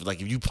this stuff.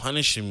 Like, if you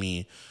punishing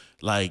me,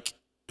 like,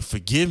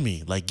 forgive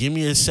me. Like, give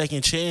me a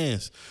second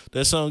chance.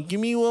 That song, give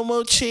me one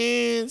more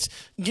chance.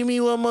 Give me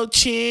one more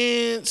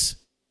chance.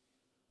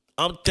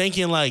 I'm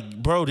thinking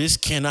like, bro, this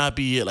cannot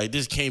be it. Like,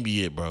 this can't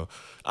be it, bro.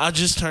 I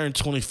just turned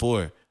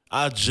 24.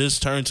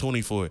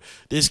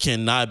 This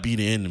cannot be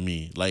the end of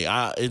me.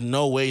 Like, in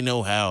no way,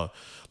 no how.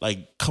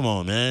 Like, come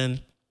on,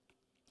 man.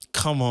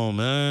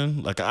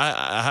 Like,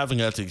 I haven't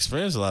got to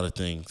experience a lot of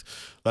things.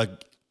 Like,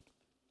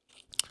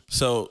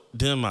 so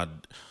then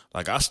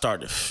I start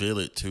to feel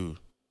it too.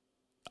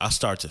 I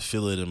start to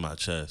feel it in my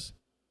chest.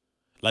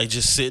 Like,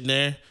 just sitting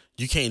there,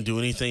 you can't do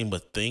anything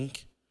but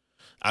think.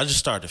 I just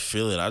started to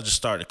feel it. I just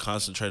started to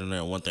concentrate on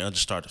that one thing. I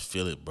just started to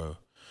feel it, bro.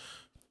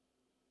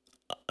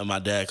 And my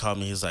dad called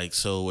me. He's like,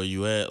 so where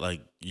you at?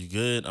 Like, you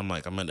good? I'm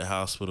like, I'm at the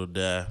hospital,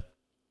 Dad.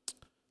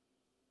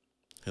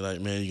 He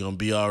like, man, you're gonna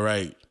be all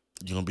right.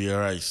 You're gonna be all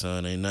right,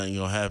 son. Ain't nothing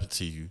gonna happen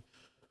to you.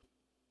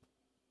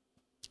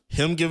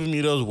 Him giving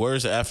me those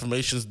words of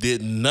affirmations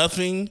did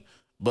nothing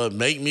but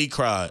make me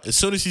cry. As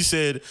soon as he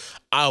said,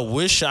 I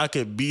wish I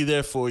could be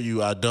there for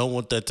you. I don't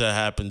want that to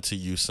happen to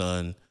you,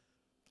 son.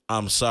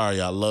 I'm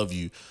sorry. I love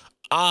you.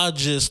 I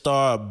just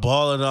started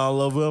bawling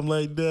all over. I'm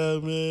like,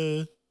 damn,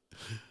 man.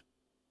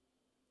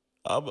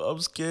 I'm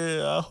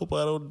scared. I hope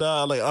I don't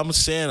die. Like, I'm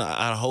saying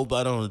I hope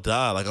I don't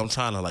die. Like, I'm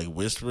trying to, like,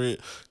 whisper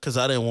it because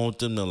I didn't want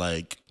them to,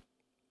 like,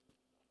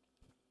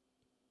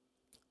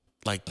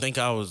 think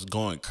I was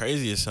going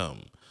crazy or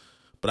something.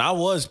 But I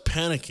was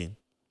panicking.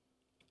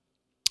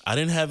 I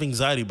didn't have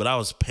anxiety, but I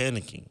was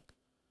panicking.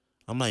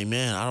 I'm like,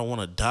 man, I don't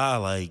want to die.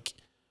 Like,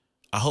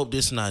 I hope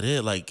this is not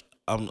it. Like,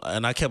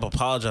 and I kept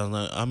apologizing.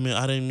 Like, I mean,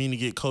 I didn't mean to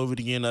get COVID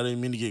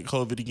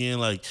again.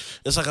 Like,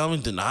 it's like I'm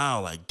in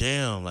denial. Like,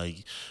 damn.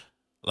 Like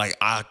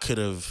I could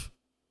have.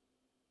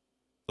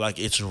 Like,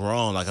 it's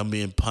wrong. Like, I'm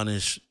being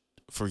punished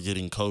for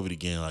getting COVID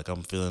again. Like,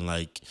 I'm feeling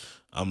like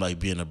I'm like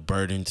being a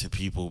burden to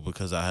people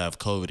because I have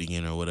COVID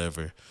again or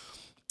whatever.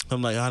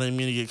 I'm like, I didn't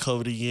mean to get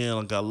COVID again.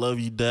 Like, I love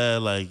you,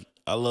 Dad. Like,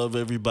 I love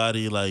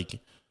everybody.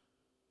 Like,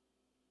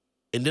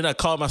 and then I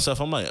called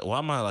myself. I'm like, why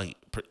am I like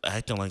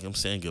acting like I'm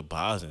saying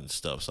goodbyes and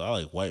stuff? So I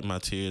like wiped my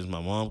tears.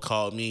 My mom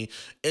called me,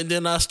 and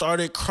then I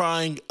started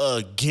crying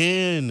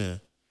again.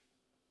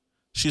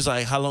 She's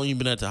like, how long you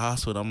been at the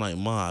hospital? I'm like,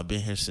 Mom, I've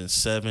been here since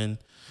 7.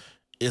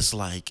 It's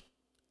like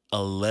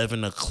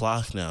 11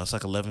 o'clock now. It's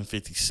like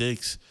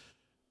 11:56.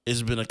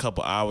 It's been a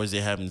couple hours.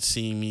 They haven't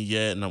seen me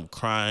yet, and I'm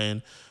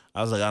crying.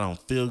 I was like, I don't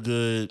feel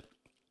good.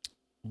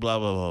 Blah,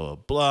 blah, blah,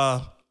 blah,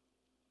 blah.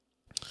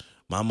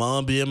 My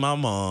mom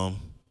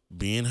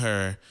being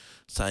her.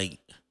 It's like,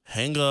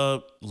 hang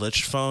up, let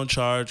your phone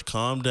charge,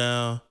 calm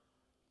down.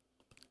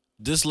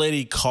 This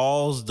lady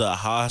calls the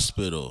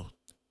hospital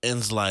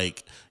and's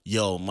like,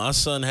 yo, my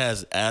son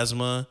has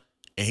asthma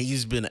and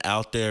he's been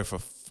out there for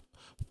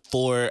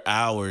 4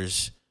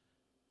 hours.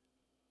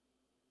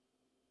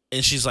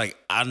 And she's like,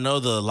 I know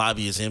the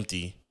lobby is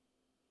empty.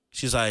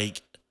 She's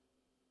like,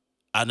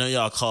 I know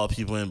y'all called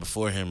people in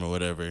before him or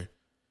whatever.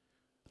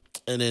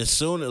 And then as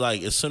soon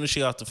as she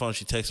got off the phone,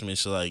 she texted me and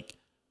she's like,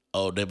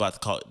 oh, they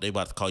about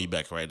to call you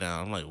back right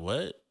now. I'm like,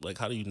 what? Like,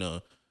 how do you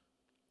know?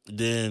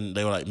 Then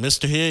they were like,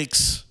 Mr.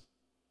 Hicks.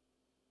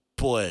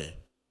 Boy,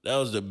 that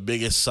was the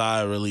biggest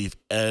sigh of relief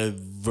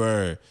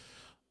ever.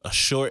 A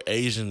short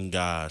Asian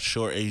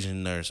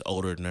nurse,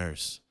 older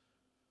nurse.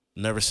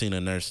 Never seen a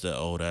nurse that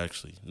old,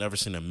 actually. Never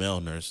seen a male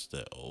nurse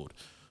that old.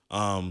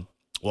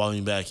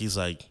 Walking back, he's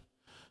like,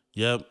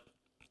 yep.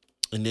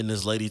 And then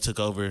this lady took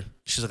over.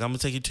 She's like, I'm going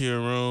to take you to your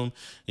room.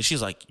 And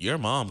she's like, your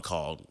mom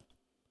called.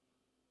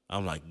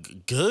 I'm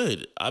like,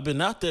 good. I've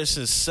been out there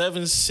since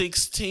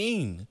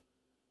 7:16.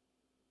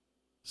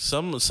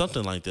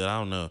 Something like that. I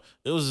don't know.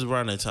 It was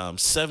around that time.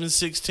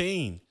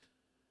 7:16.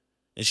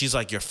 And she's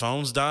like, your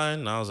phone's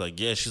dying? And I was like,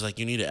 yeah. She's like,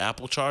 you need an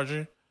Apple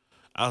charger?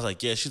 I was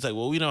like, yeah. She's like,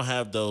 well, we don't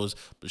have those.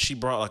 But she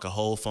brought like a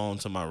whole phone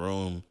to my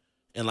room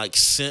and like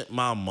sent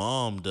my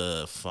mom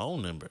the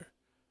phone number.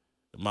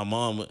 My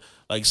mom,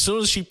 like, as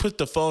soon as she put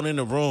the phone in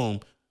the room,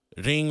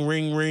 ring,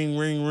 ring, ring,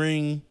 ring,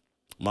 ring.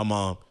 My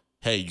mom,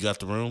 hey, you got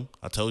the room?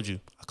 I told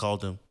you. I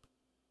called them.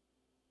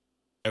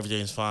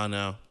 Everything's fine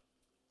now.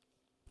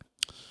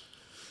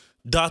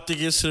 Doctor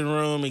gets to the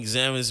room,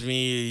 examines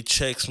me,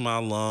 checks my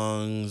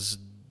lungs,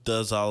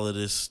 does all of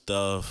this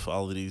stuff,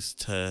 all of these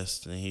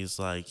tests, and he's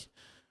like,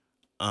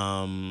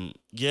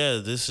 yeah,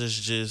 this is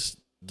just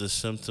the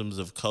symptoms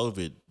of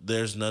COVID.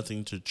 There's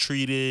nothing to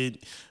treat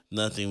it,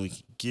 nothing we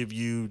can give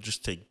you.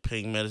 Just take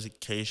pain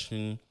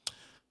medication,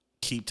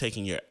 keep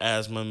taking your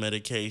asthma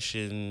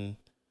medication,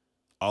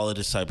 all of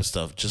this type of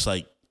stuff. Just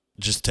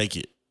take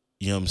it.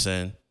 You know what I'm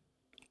saying?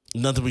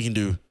 Nothing we can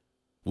do.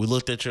 We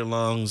looked at your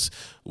lungs.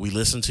 We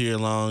listened to your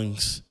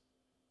lungs.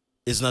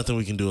 It's nothing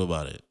we can do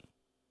about it.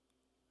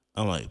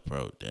 I'm like,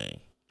 bro, dang.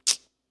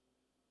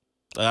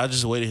 I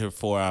just waited here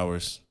 4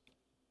 hours.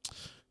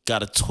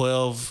 Got a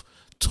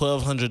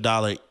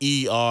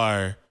 $1,200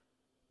 ER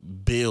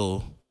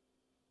bill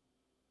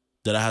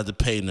that I have to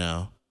pay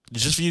now.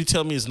 Just for you to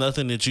tell me it's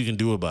nothing that you can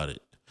do about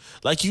it.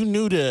 Like, you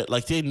knew that.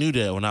 Like, they knew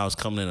that when I was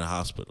coming in the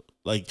hospital.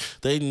 Like,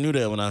 they knew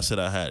that when I said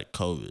I had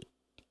COVID.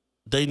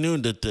 They knew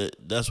that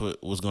that's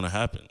what was going to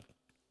happen.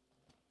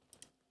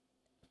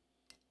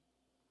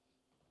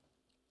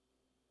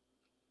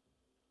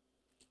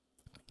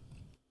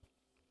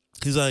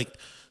 He's like,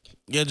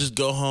 yeah, just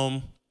go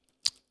home,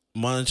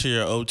 monitor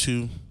your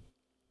O2,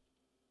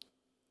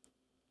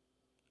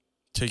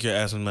 take your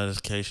asthma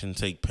medication,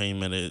 take pain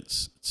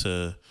meds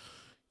to,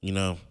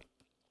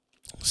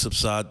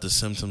 subside the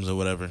symptoms or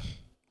whatever.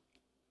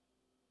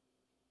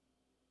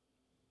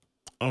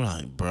 I'm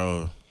like,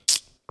 bro,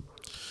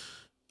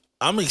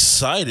 I'm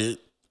excited.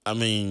 I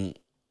mean,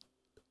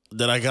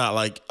 that I got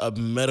like a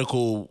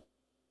medical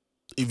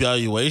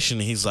evaluation.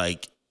 He's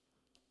like,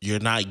 you're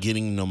not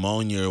getting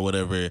pneumonia or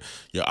whatever.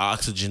 Your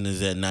oxygen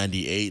is at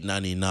 98,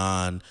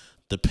 99.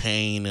 The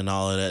pain and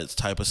all of that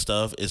type of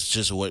stuff, it's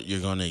just what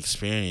you're going to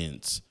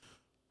experience.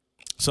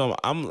 So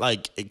I'm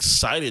like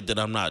excited that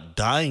I'm not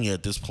dying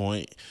at this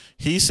point.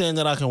 He's saying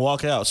that I can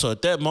walk out. So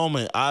at that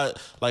moment,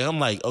 I'm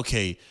like,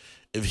 okay,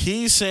 if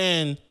he's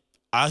saying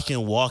I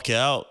can walk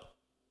out,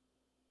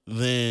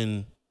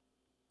 then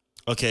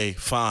okay,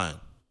 fine.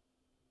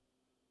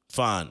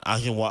 Fine.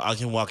 I can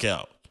walk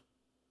out.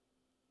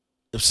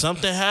 If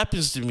something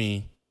happens to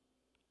me,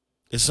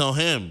 it's on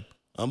him.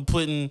 I'm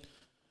putting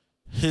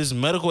his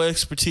medical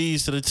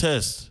expertise to the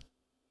test.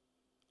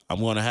 I'm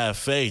going to have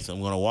faith.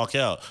 I'm going to walk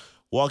out.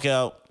 Walk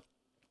out,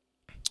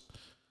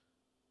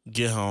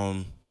 get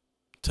home,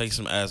 take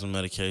some asthma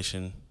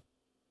medication.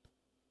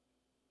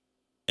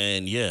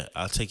 And yeah,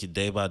 I'll take it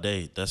day by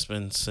day. That's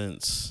been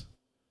since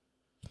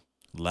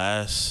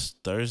last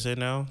Thursday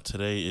now.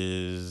 Today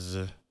is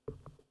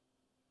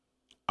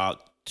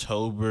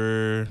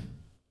October.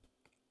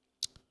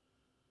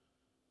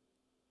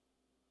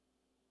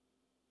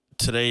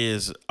 Today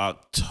is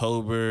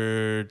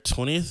October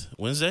 20th,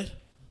 Wednesday.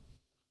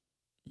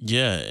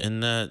 Yeah, in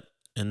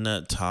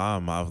that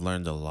time, I've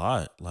learned a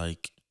lot.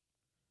 Like,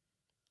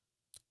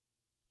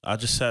 I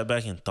just sat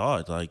back and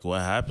thought, like,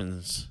 what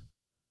happens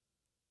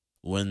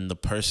when the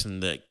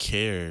person that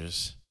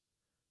cares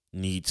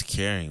needs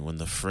caring, when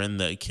the friend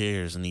that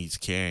cares needs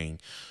caring,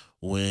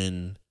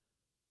 when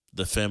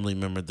the family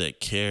member that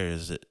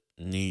cares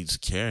needs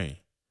caring.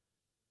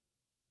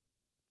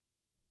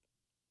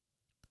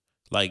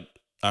 Like,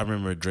 I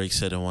remember Drake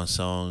said in one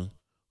song,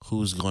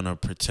 who's going to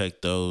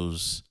protect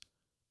those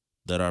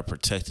that are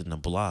protecting the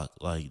block?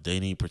 Like, they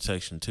need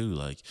protection too.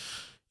 Like,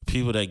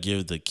 people that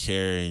give the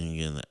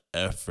caring and the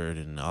effort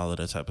and all of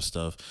that type of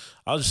stuff.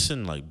 I was just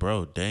sitting like,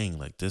 bro, dang,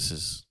 like, this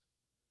is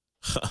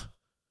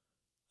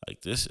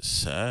like, this is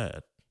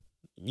sad.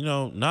 You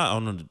know, not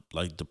on the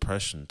like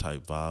depression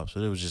type vibes,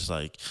 but it was just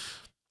like,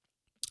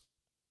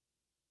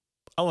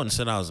 I wasn't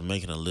saying I was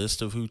making a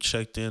list of who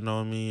checked in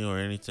on me or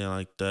anything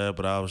like that,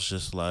 but I was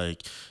just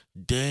like,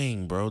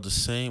 dang, bro, the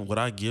same what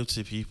I give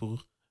to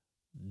people,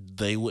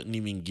 they wouldn't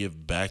even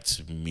give back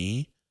to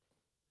me.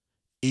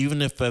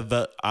 Even if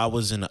I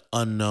was in an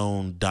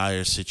unknown,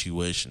 dire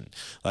situation.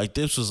 Like,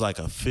 this was like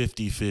a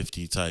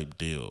 50-50 type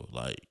deal.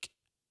 Like,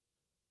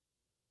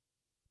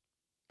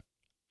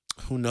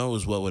 who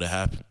knows what would have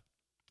happened?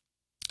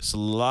 It's a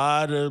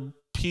lot of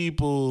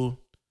people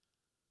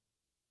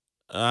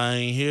I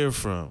ain't hear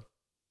from.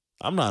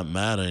 I'm not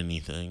mad at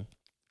anything.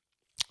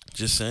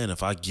 Just saying,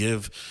 if I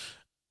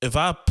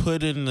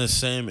put in the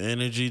same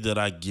energy that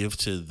I give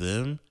to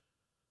them,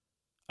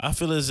 I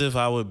feel as if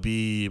I'd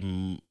be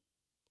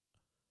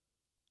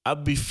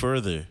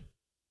further.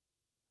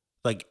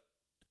 Like,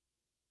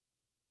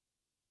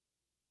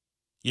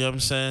 you know what I'm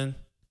saying?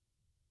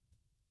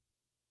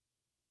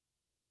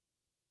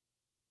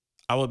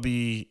 I'd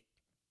be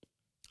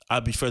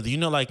further. You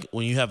know, like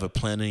when you have a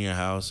plant in your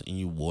house and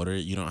you water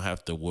it, you don't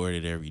have to water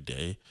it every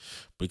day,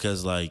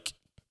 because like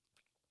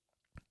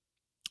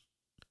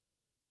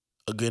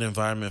a good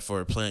environment for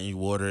a plant, you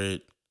water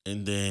it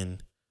and then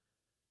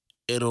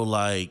it'll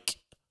like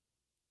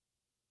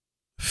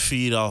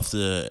feed off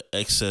the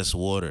excess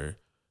water.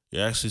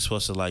 You're actually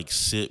supposed to like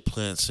sit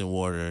plants in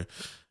water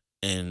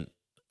and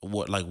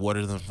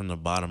water them from the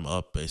bottom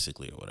up,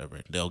 basically, or whatever.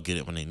 They'll get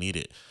it when they need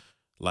it.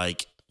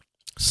 Like,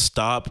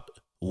 stop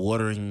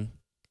watering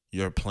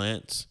your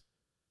plants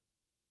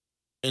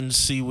and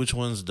see which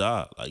ones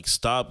die. Like,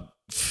 stop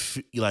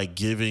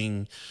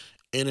giving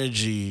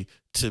energy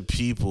to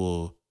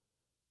people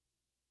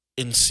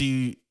and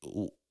see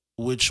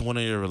which one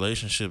of your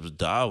relationships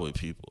die with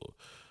people.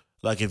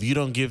 Like, if you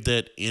don't give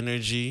that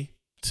energy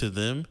to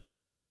them,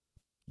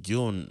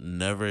 you'll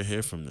never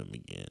hear from them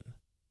again.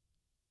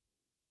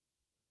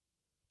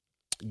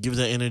 Give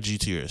that energy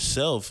to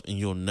yourself and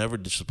you'll never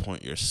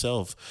disappoint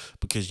yourself,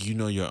 because you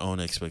know your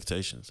own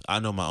expectations. I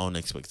know my own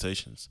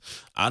expectations.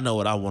 I know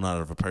what I want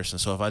out of a person.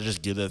 So if I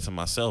just give that to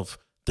myself,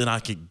 then I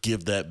could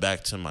give that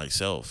back to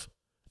myself.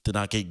 Then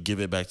I could give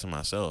it back to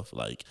myself.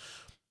 Like,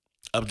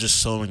 I'm just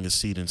sowing a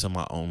seed into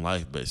my own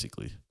life,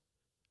 basically.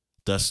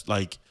 That's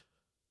like,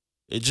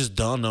 it just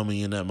dawned on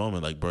me in that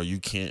moment. Like, bro, you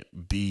can't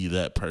be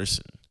that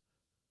person.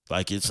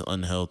 Like, it's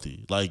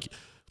unhealthy. Like,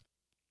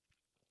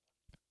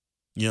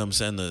 you know what I'm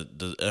saying?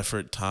 The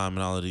effort, time,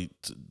 and all of the,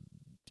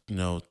 you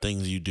know,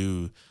 things you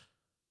do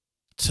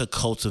to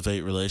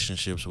cultivate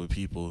relationships with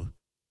people.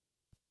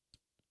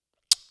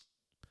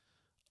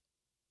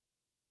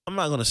 I'm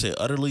not going to say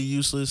utterly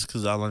useless,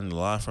 because I learned a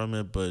lot from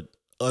it, but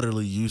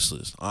utterly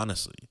useless,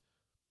 honestly.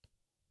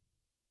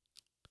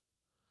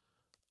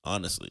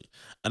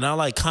 And I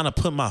like kind of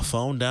put my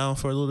phone down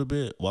for a little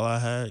bit while I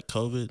had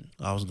COVID.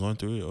 I was going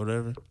through it or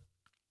whatever.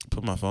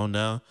 Put my phone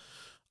down.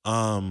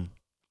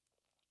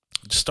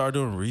 Just start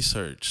doing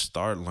research.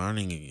 Start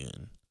learning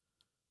again.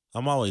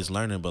 I'm always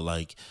learning, but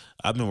like,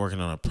 I've been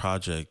working on a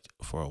project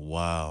for a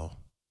while,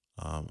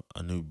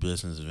 a new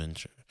business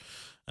venture.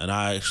 And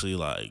I actually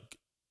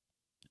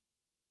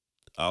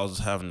I was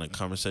having a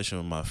conversation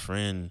with my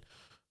friend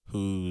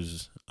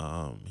who's,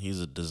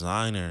 he's a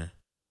designer.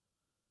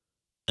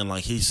 And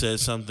like, he said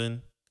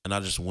something and I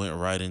just went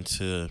right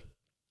into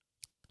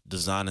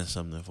designing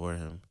something for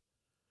him.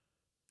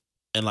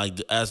 and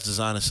like as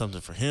designing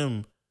something for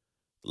him,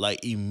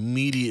 like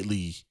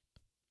immediately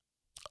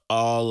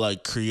all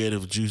like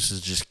creative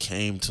juices just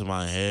came to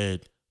my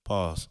head.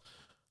 Pause.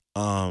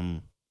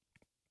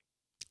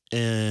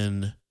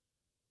 And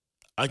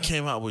I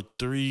came out with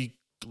 3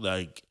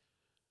 like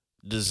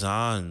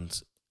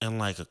designs in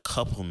like a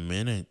couple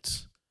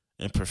minutes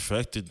and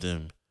perfected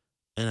them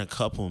in a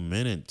couple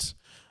minutes.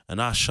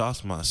 And I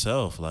shocked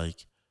myself.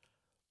 Like,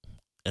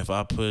 if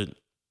I put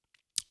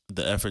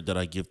the effort that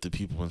I give to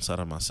people inside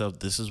of myself,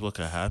 this is what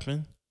could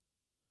happen.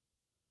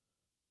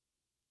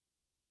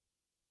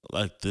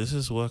 Like, this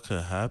is what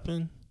could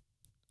happen.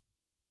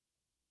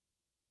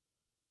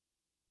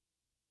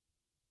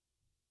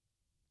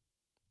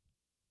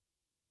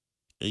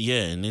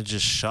 Yeah, and it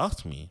just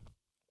shocked me.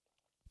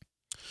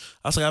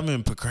 I was like, I've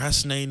been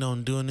procrastinating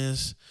on doing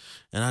this,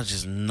 and I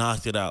just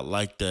knocked it out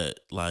like that.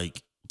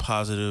 Like,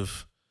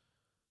 positive.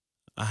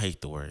 I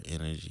hate the word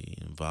energy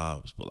and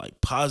vibes, but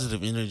like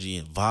positive energy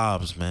and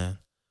vibes, man.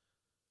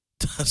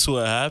 That's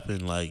what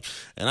happened. Like,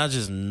 and I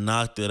just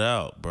knocked it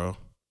out, bro.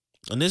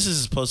 And this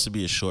is supposed to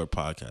be a short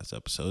podcast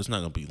episode. It's not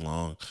gonna be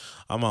long.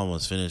 I'm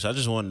almost finished. I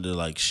just wanted to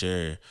like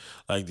share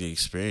like the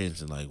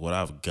experience and like what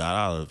I've got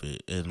out of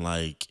it, and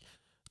like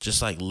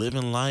just like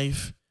living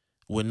life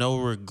with no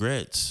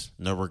regrets,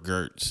 no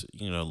regrets.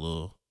 You know,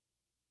 little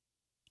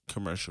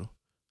commercial.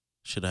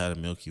 Should have had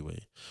a Milky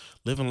Way.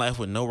 Living life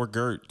with no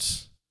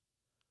regrets.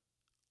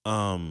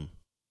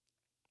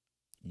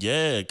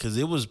 Yeah, because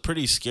it was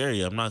pretty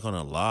scary. I'm not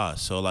gonna lie.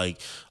 So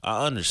like,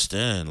 I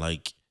understand.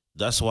 Like,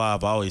 that's why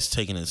I've always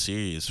taken it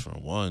serious. For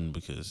one,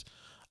 because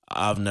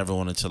I've never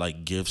wanted to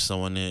like give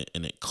someone it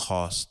and it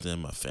cost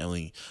them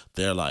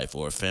their life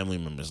or a family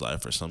member's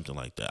life or something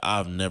like that.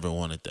 I've never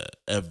wanted that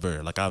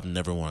ever. Like, I've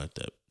never wanted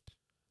that.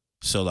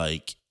 So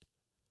like,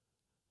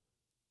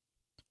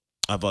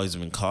 I've always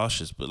been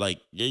cautious. But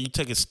like, yeah, you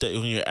take a step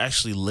when you're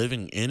actually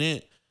living in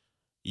it.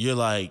 You're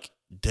like,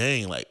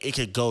 dang, like it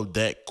could go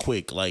that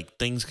quick. Like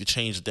things could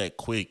change that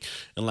quick.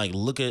 And like,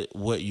 look at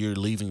what you're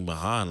leaving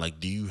behind. Like,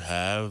 do you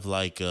have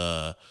like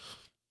a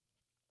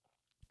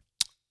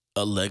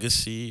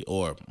legacy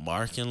or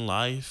mark in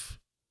life?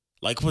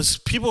 Like,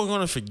 people are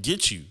gonna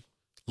forget you.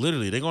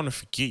 Literally, they're gonna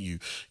forget you.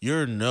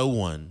 You're no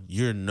one.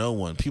 You're no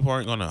one. People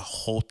aren't gonna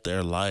halt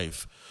their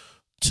life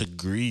to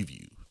grieve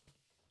you.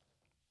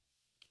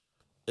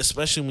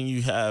 Especially when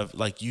you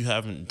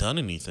haven't done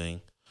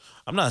anything.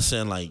 I'm not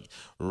saying like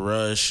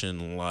rush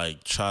and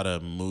like try to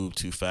move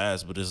too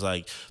fast, but it's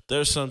like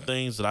there's some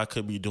things that I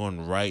could be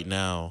doing right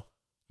now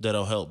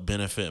that'll help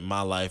benefit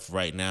my life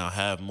right now,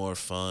 have more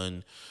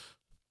fun.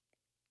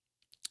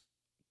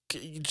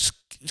 You just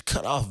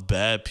cut off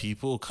bad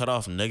people, cut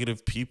off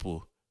negative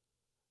people.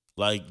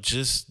 Like,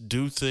 just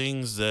do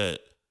things that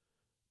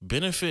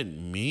benefit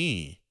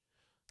me.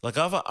 Like,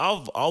 I've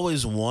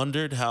always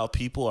wondered how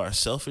people are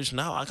selfish.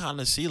 Now I kind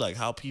of see like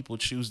how people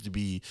choose to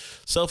be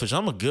selfish.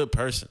 I'm a good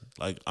person.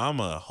 Like, I'm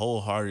a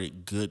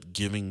wholehearted, good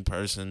giving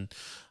person.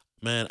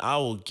 Man, I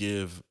will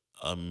give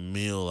a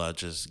meal I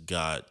just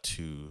got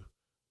to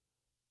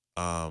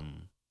a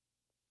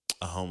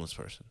homeless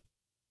person.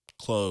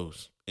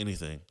 Clothes,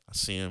 anything. I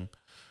see him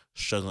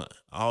struggling.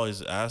 I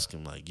always ask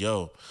him like,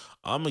 yo,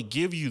 I'm gonna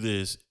give you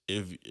this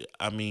if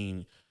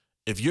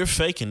you're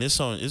faking this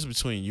it's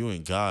between you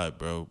and God,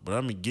 bro. But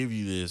I'm gonna give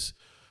you this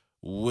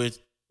with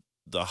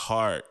the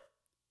heart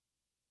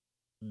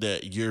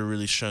that you're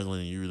really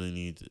struggling and you really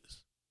need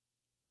this.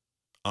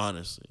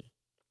 Honestly,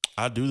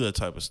 I do that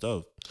type of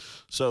stuff.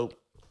 So,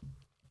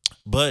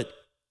 but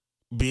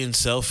being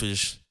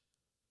selfish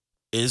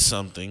is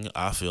something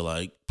I feel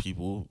like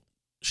people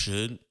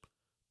should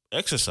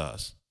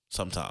exercise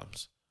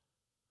sometimes.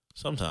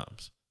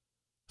 Sometimes.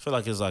 I feel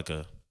like it's like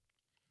a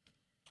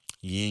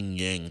yin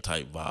yang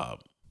type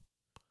vibe.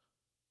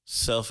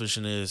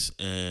 Selfishness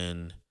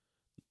and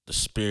the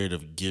spirit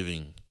of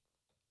giving,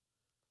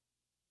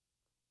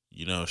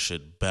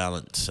 should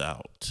balance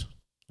out,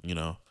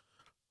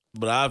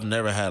 But I've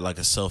never had like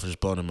a selfish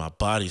bone in my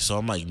body, so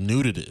I'm like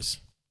new to this.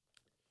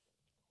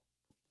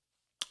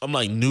 I'm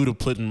like new to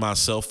putting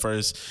myself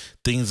first,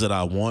 things that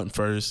I want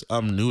first.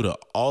 I'm new to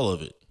all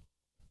of it.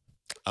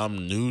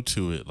 I'm new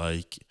to it.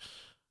 Like,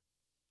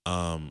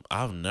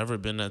 I've never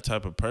been that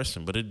type of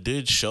person, but it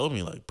did show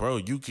me like, bro,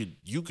 you could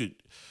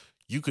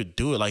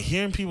do it. Like,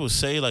 hearing people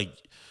say like,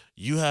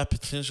 you have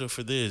potential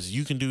for this,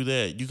 you can do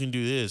that, you can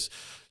do this.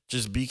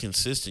 Just be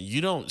consistent.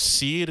 You don't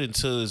see it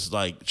until it's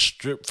like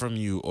stripped from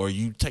you, or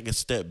you take a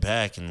step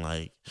back and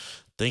like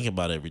think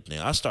about everything.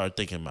 I started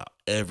thinking about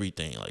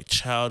everything, like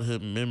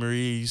childhood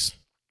memories,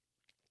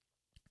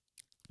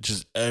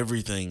 just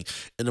everything.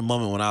 In the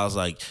moment when I was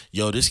like,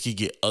 yo, this could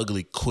get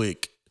ugly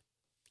quick.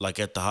 Like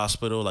at the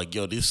hospital, like,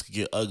 yo, this could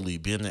get ugly.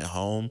 Being at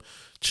home,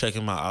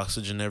 checking my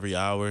oxygen every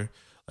hour,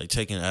 like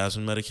taking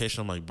asthma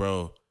medication. I'm like,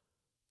 bro,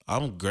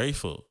 I'm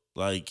grateful.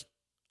 Like,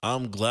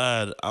 I'm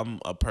glad I'm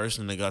a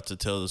person that got to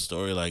tell the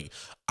story. Like,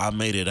 I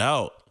made it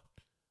out.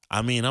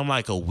 I mean, I'm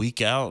like a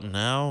week out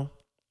now.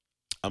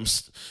 I'm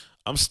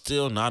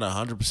still not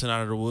 100%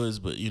 out of the woods,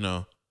 but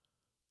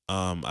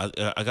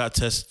I got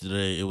tested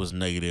today. It was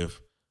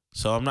negative.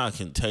 So I'm not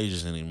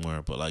contagious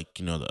anymore, but like,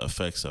 the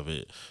effects of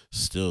it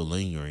still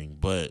lingering.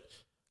 But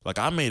like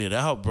I made it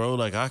out, bro.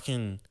 Like I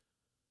can,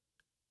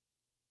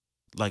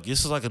 like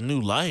this is like a new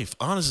life.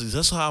 Honestly,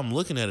 that's how I'm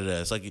looking at it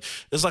as. Like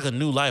it's like a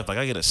new life. Like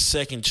I get a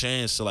second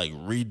chance to like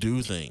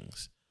redo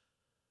things.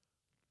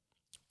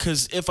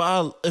 Cause if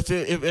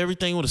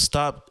everything would have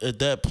stopped at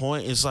that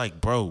point, it's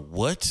like, bro,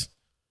 what?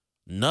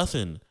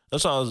 Nothing.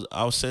 That's what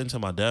I was saying to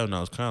my dad when I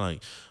was kind of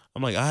like,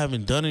 I'm like, I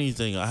haven't done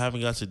anything. I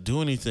haven't got to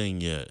do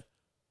anything yet.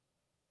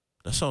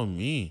 That's on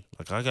me.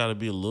 Like I gotta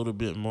be a little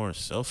bit more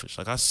selfish.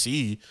 Like I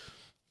see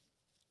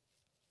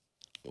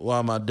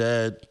why my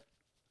dad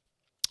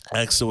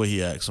acts the way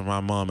he acts, or my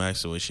mom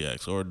acts the way she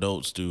acts, or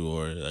adults do,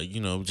 or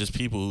just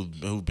people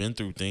who've been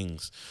through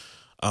things.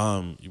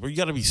 Where you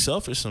gotta be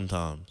selfish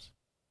sometimes.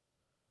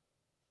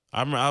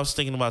 I was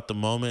thinking about the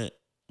moment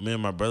me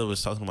and my brother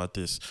was talking about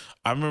this.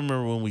 I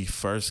remember when we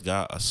first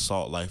got a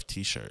Salt Life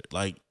t-shirt.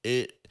 Like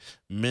it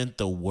meant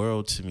the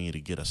world to me to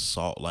get a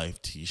Salt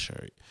Life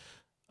t-shirt.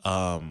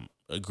 A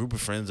group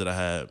of friends that I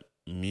had,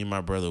 me and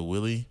my brother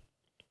Willie,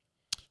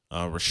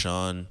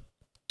 Rashawn,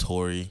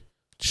 Tori,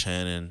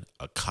 Shannon,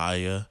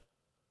 Akaya,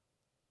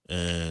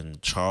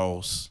 and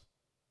Charles,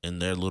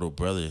 and their little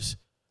brothers.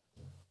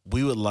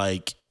 We would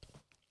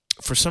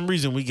for some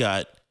reason we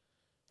got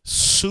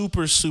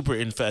super, super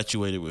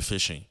infatuated with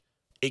fishing.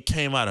 It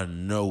came out of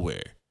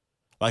nowhere.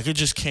 Like it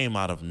just came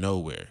out of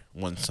nowhere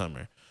one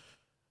summer.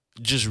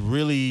 Just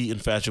really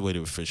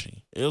infatuated with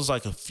fishing. It was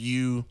like a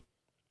few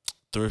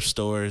thrift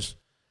stores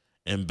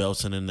in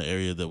Belton in the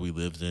area that we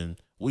lived in.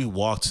 We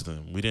walked to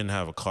them. We didn't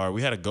have a car.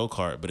 We had a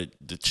go-kart, but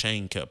the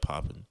chain kept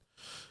popping.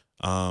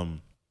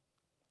 At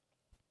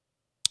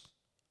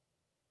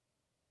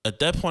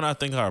that point, I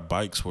think our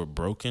bikes were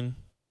broken.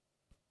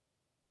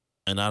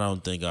 And I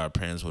don't think our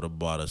parents would have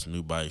bought us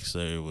new bikes.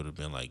 They would have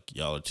been like,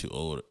 y'all are too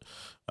old.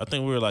 I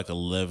think we were like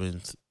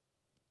 11th,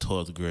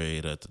 12th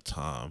grade at the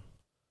time.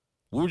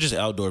 We were just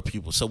outdoor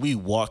people. So we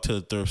walked to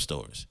the thrift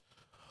stores.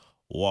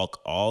 Walk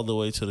all the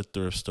way to the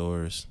thrift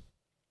stores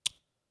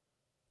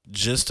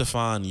just to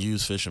find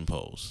used fishing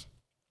poles.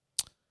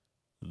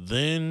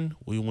 Then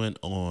we went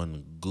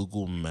on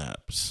Google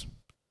Maps,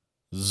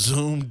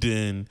 zoomed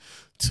in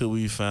till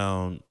we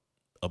found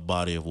a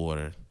body of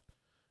water.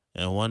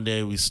 And one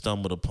day we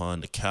stumbled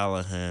upon the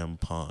Callahan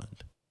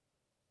Pond.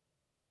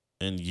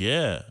 And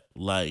yeah,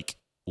 like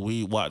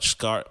we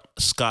watched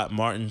Scott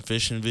Martin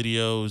fishing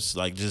videos.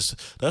 Like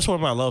that's where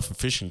my love for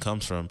fishing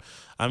comes from.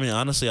 I mean,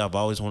 honestly, I've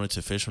always wanted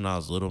to fish when I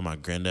was little. My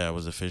granddad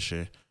was a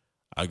fisher.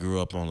 I grew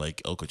up on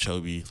Lake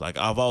Okeechobee. Like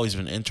I've always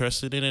been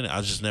interested in it.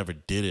 I just never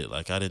did it.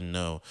 Like I didn't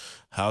know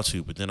how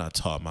to, but then I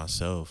taught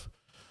myself.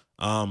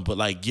 But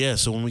like, yeah,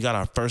 so when we got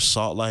our first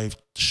Salt Life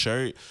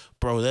shirt,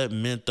 bro, that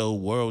meant the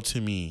world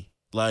to me.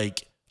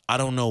 Like, I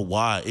don't know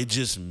why.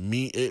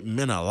 It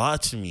meant a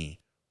lot to me.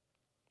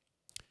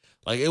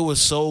 Like, it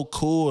was so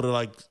cool to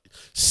like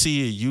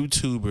see a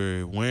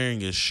YouTuber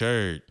wearing a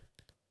shirt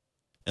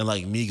and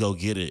like me go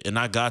get it. And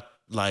I got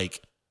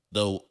like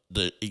the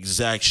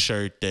exact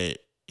shirt that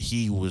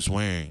he was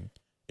wearing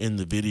in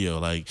the video.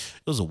 Like,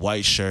 it was a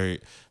white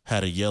shirt,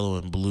 had a yellow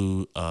and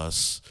blue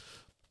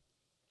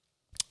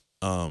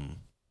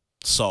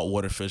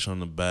saltwater fish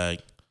on the back,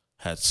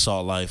 had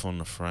Salt Life on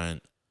the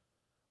front,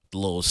 the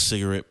little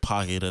cigarette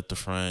pocket at the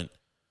front,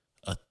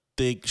 a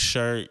thick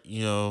shirt,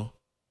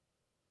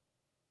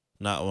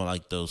 not one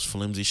like those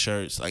flimsy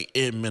shirts. Like,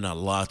 it meant a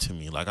lot to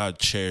me. Like, I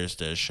cherished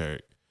that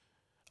shirt.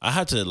 I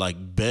had to like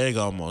beg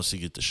almost to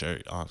get the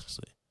shirt,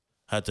 honestly.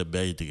 I had to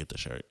beg to get the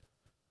shirt.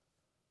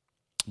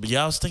 But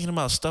yeah, I was thinking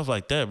about stuff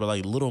like that, but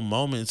like little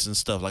moments and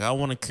stuff. Like, I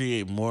want to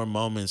create more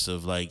moments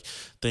of like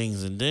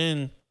things. And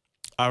then,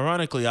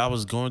 ironically, I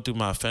was going through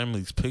my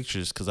family's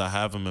pictures because I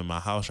have them in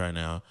my house right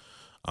now.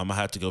 I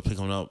had to go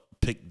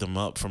pick them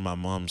up from my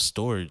mom's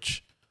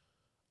storage.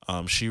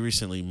 She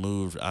recently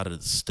moved out of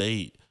the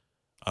state,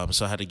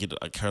 so I had to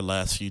get like her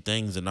last few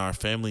things, and our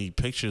family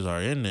pictures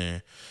are in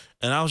there.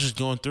 And I was just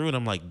going through it.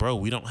 I'm like, bro,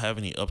 we don't have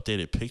any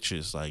updated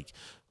pictures. Like,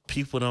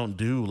 people don't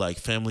do like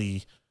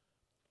family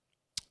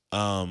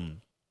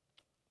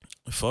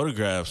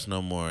photographs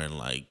no more. And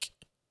like,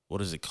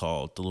 what is it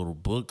called? The little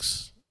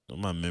books.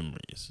 My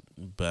memory is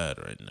bad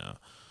right now.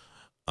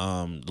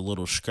 The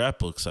little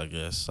scrapbooks, I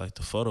guess, like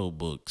the photo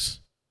books.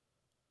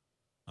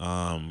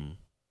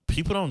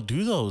 People don't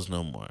do those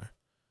no more.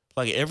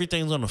 Like,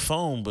 everything's on the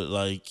phone, but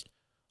like,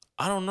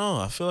 I don't know.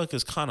 I feel like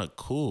it's kind of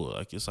cool.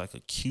 Like, it's like a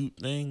cute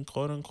thing,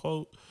 quote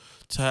unquote,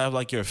 to have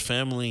like your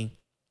family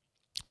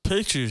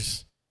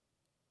pictures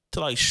to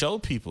like show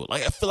people.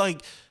 Like, I feel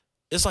like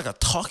it's like a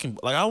talking.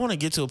 Like, I want to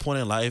get to a point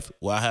in life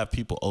where I have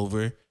people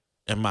over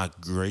in my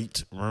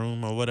great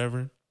room or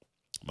whatever,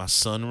 my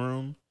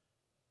sunroom,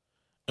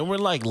 and we're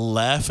like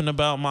laughing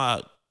about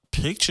my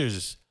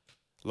pictures,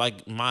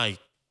 like my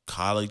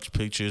college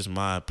pictures,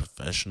 my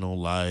professional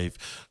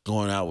life,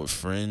 going out with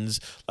friends.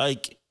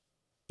 Like,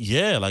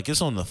 yeah, like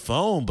it's on the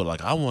phone, but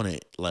like I want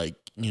it, like,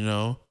 like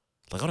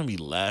I want to be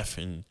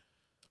laughing,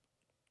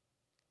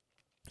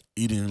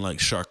 eating like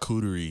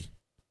charcuterie,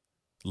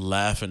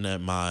 laughing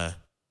at my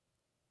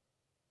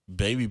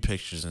baby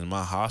pictures and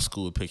my high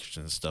school pictures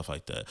and stuff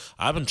like that.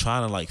 I've been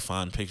trying to like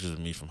find pictures of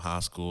me from high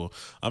school.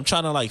 I'm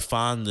trying to like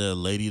find the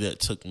lady that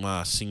took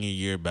my senior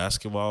year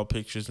basketball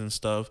pictures and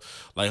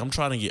stuff. Like I'm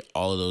trying to get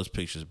all of those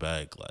pictures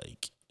back.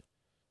 Like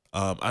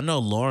I know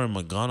Lauren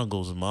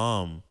McGonagall's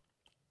mom,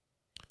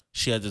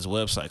 she had this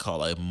website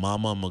called like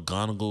Mama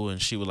McGonagall,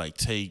 and she would like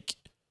take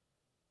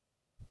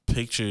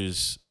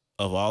pictures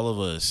of all of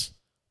us.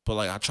 But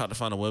like I tried to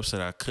find a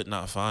website, I could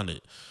not find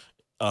it.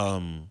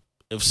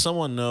 If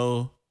someone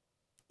know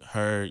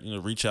her,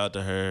 reach out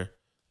to her,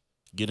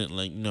 get it,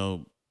 like,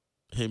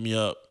 hit me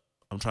up.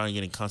 I'm trying to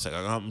get in contact.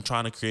 I'm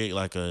trying to create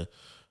like a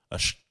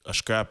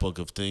scrapbook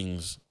of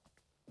things,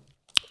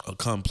 a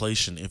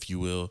compilation, if you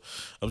will,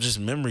 of just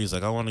memories.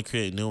 Like I want to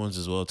create new ones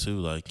as well too.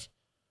 Like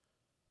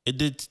it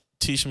did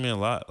teach me a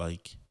lot.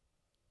 Like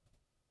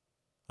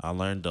I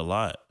learned a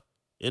lot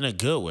in a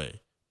good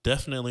way,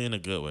 definitely in a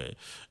good way.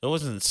 It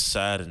wasn't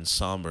sad and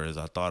somber as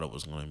I thought it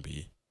was going to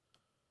be.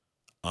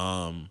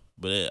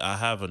 But I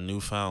have a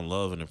newfound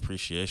love and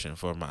appreciation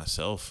for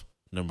myself,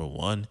 number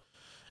one,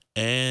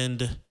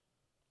 and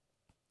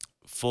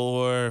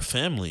for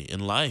family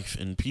and life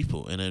and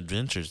people and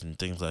adventures and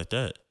things like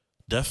that.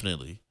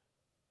 Definitely.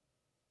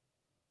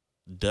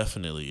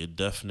 It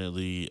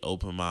definitely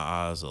opened my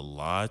eyes a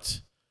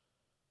lot.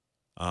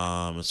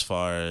 As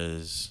far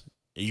as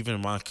even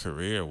my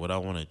career, what I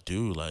want to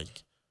do,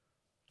 like,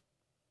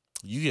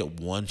 you get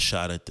one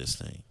shot at this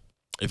thing.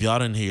 If y'all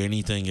didn't hear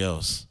anything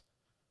else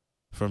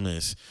from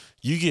this,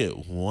 you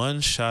get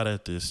one shot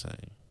at this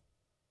thing.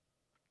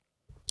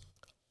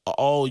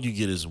 All you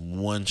get is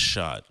one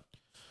shot.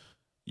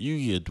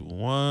 You get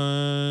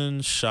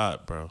one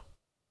shot, bro.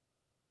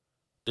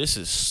 This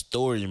is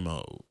story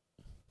mode.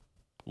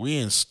 We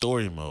in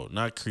story mode,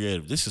 not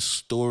creative. This is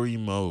story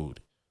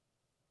mode.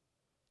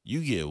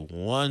 You get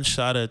one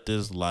shot at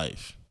this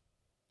life.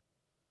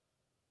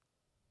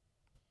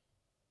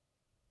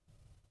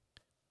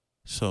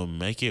 So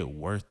make it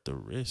worth the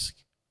risk.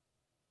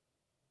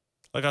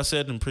 Like I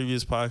said in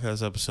previous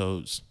podcast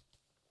episodes,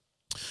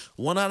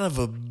 1 out of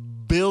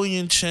 1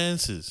 billion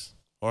chances,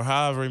 or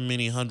however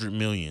many 100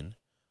 million,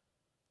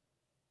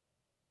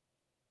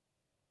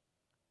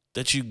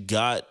 that you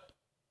got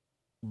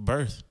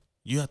birth,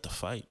 you have to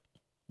fight.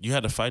 You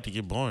had to fight to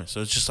get born.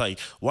 So it's just like,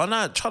 why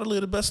not try to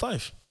live the best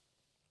life?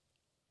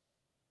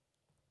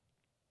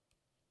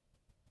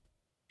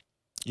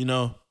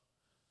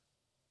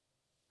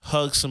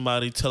 Hug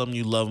somebody, tell them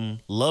you love them.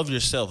 Love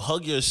yourself.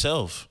 Hug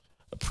yourself.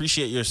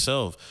 Appreciate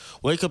yourself.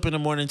 Wake up in the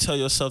morning, tell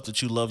yourself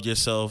that you love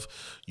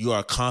yourself. You are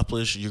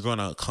accomplished. You're going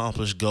to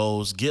accomplish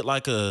goals. Get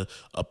like a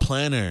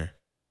planner,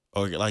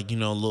 or like, a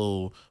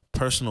little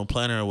personal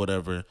planner or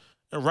whatever,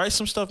 and write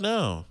some stuff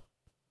down.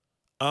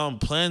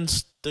 Plan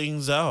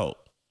things out.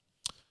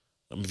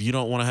 If you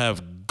don't want to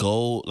have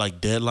goal,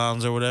 like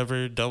deadlines or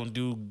whatever, don't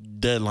do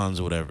deadlines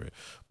or whatever.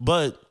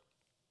 But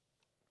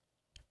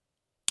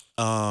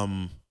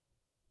plan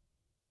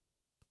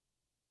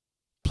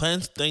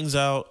things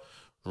out,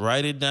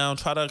 write it down,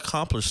 try to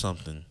accomplish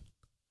something.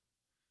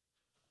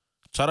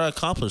 Try to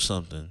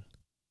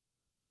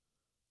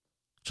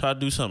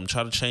do something,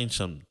 try to change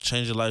something,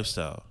 change your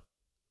lifestyle.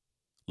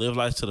 Live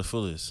life to the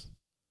fullest.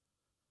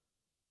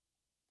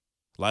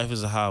 Life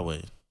is a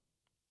highway.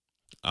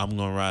 I'm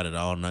going to ride it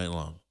all night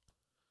long.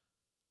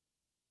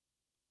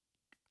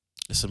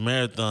 It's a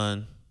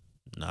marathon,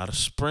 not a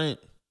sprint.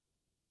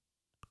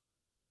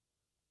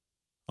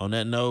 On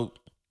that note,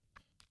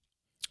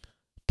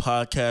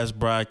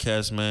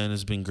 broadcast, man,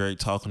 it's been great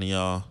talking to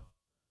y'all.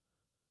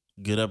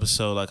 Good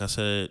episode, like I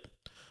said.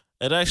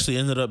 It actually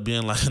ended up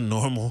being like a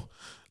normal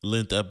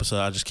length episode.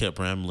 I just kept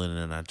rambling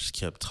and I just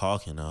kept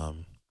talking.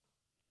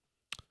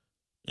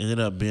 Ended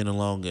up being a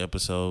long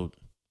episode,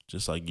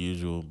 just like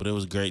usual. But it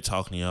was great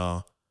talking to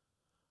y'all.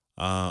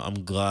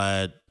 I'm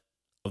glad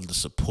of the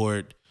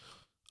support.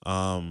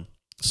 Saw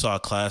a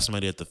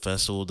classmate at the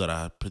festival that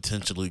I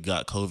potentially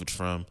got COVID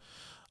from.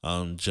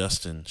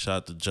 Justin. Shout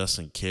out to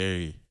Justin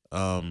Carey.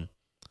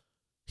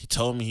 He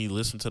told me he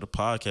listened to the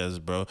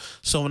podcast, bro.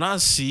 So when I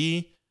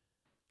see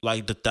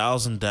like the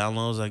 1,000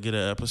 downloads I get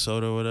an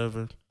episode or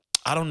whatever,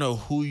 I don't know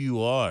who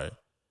you are,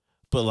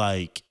 but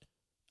like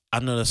I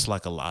know that's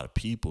like a lot of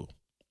people.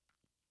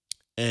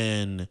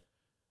 And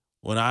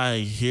when I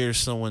hear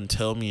someone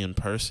tell me in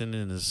person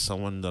and it's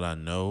someone that I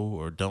know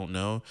or don't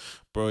know,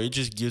 bro, it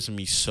just gives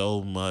me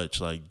so much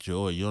like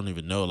joy. You don't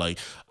even know. Like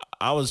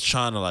I was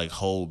trying to like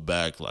hold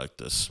back like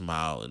the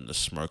smile and the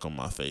smirk on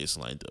my face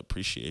and like the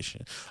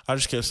appreciation. I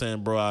just kept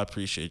saying, bro, I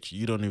appreciate you.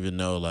 You don't even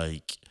know.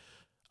 Like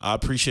I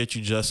appreciate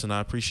you, Justin.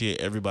 I appreciate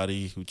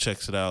everybody who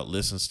checks it out,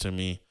 listens to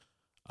me.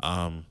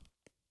 I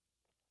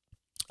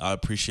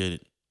appreciate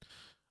it.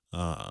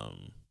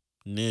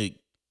 Nick,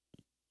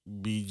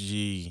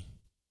 BG,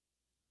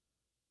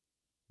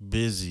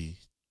 Busy,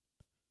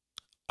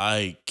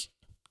 Ike,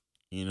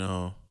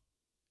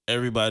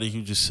 everybody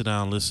who just sit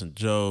down and listen,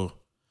 Joe,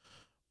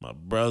 my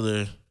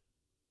brother,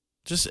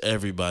 just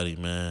everybody,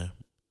 man.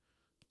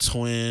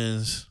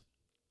 Twins,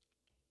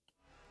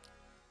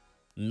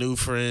 new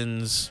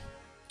friends,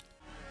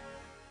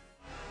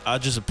 I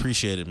just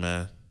appreciate it,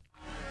 man.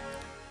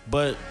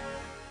 But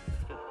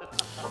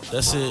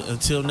that's it.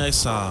 Until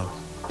next time.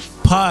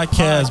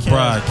 Podcast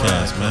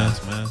broadcast,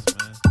 man.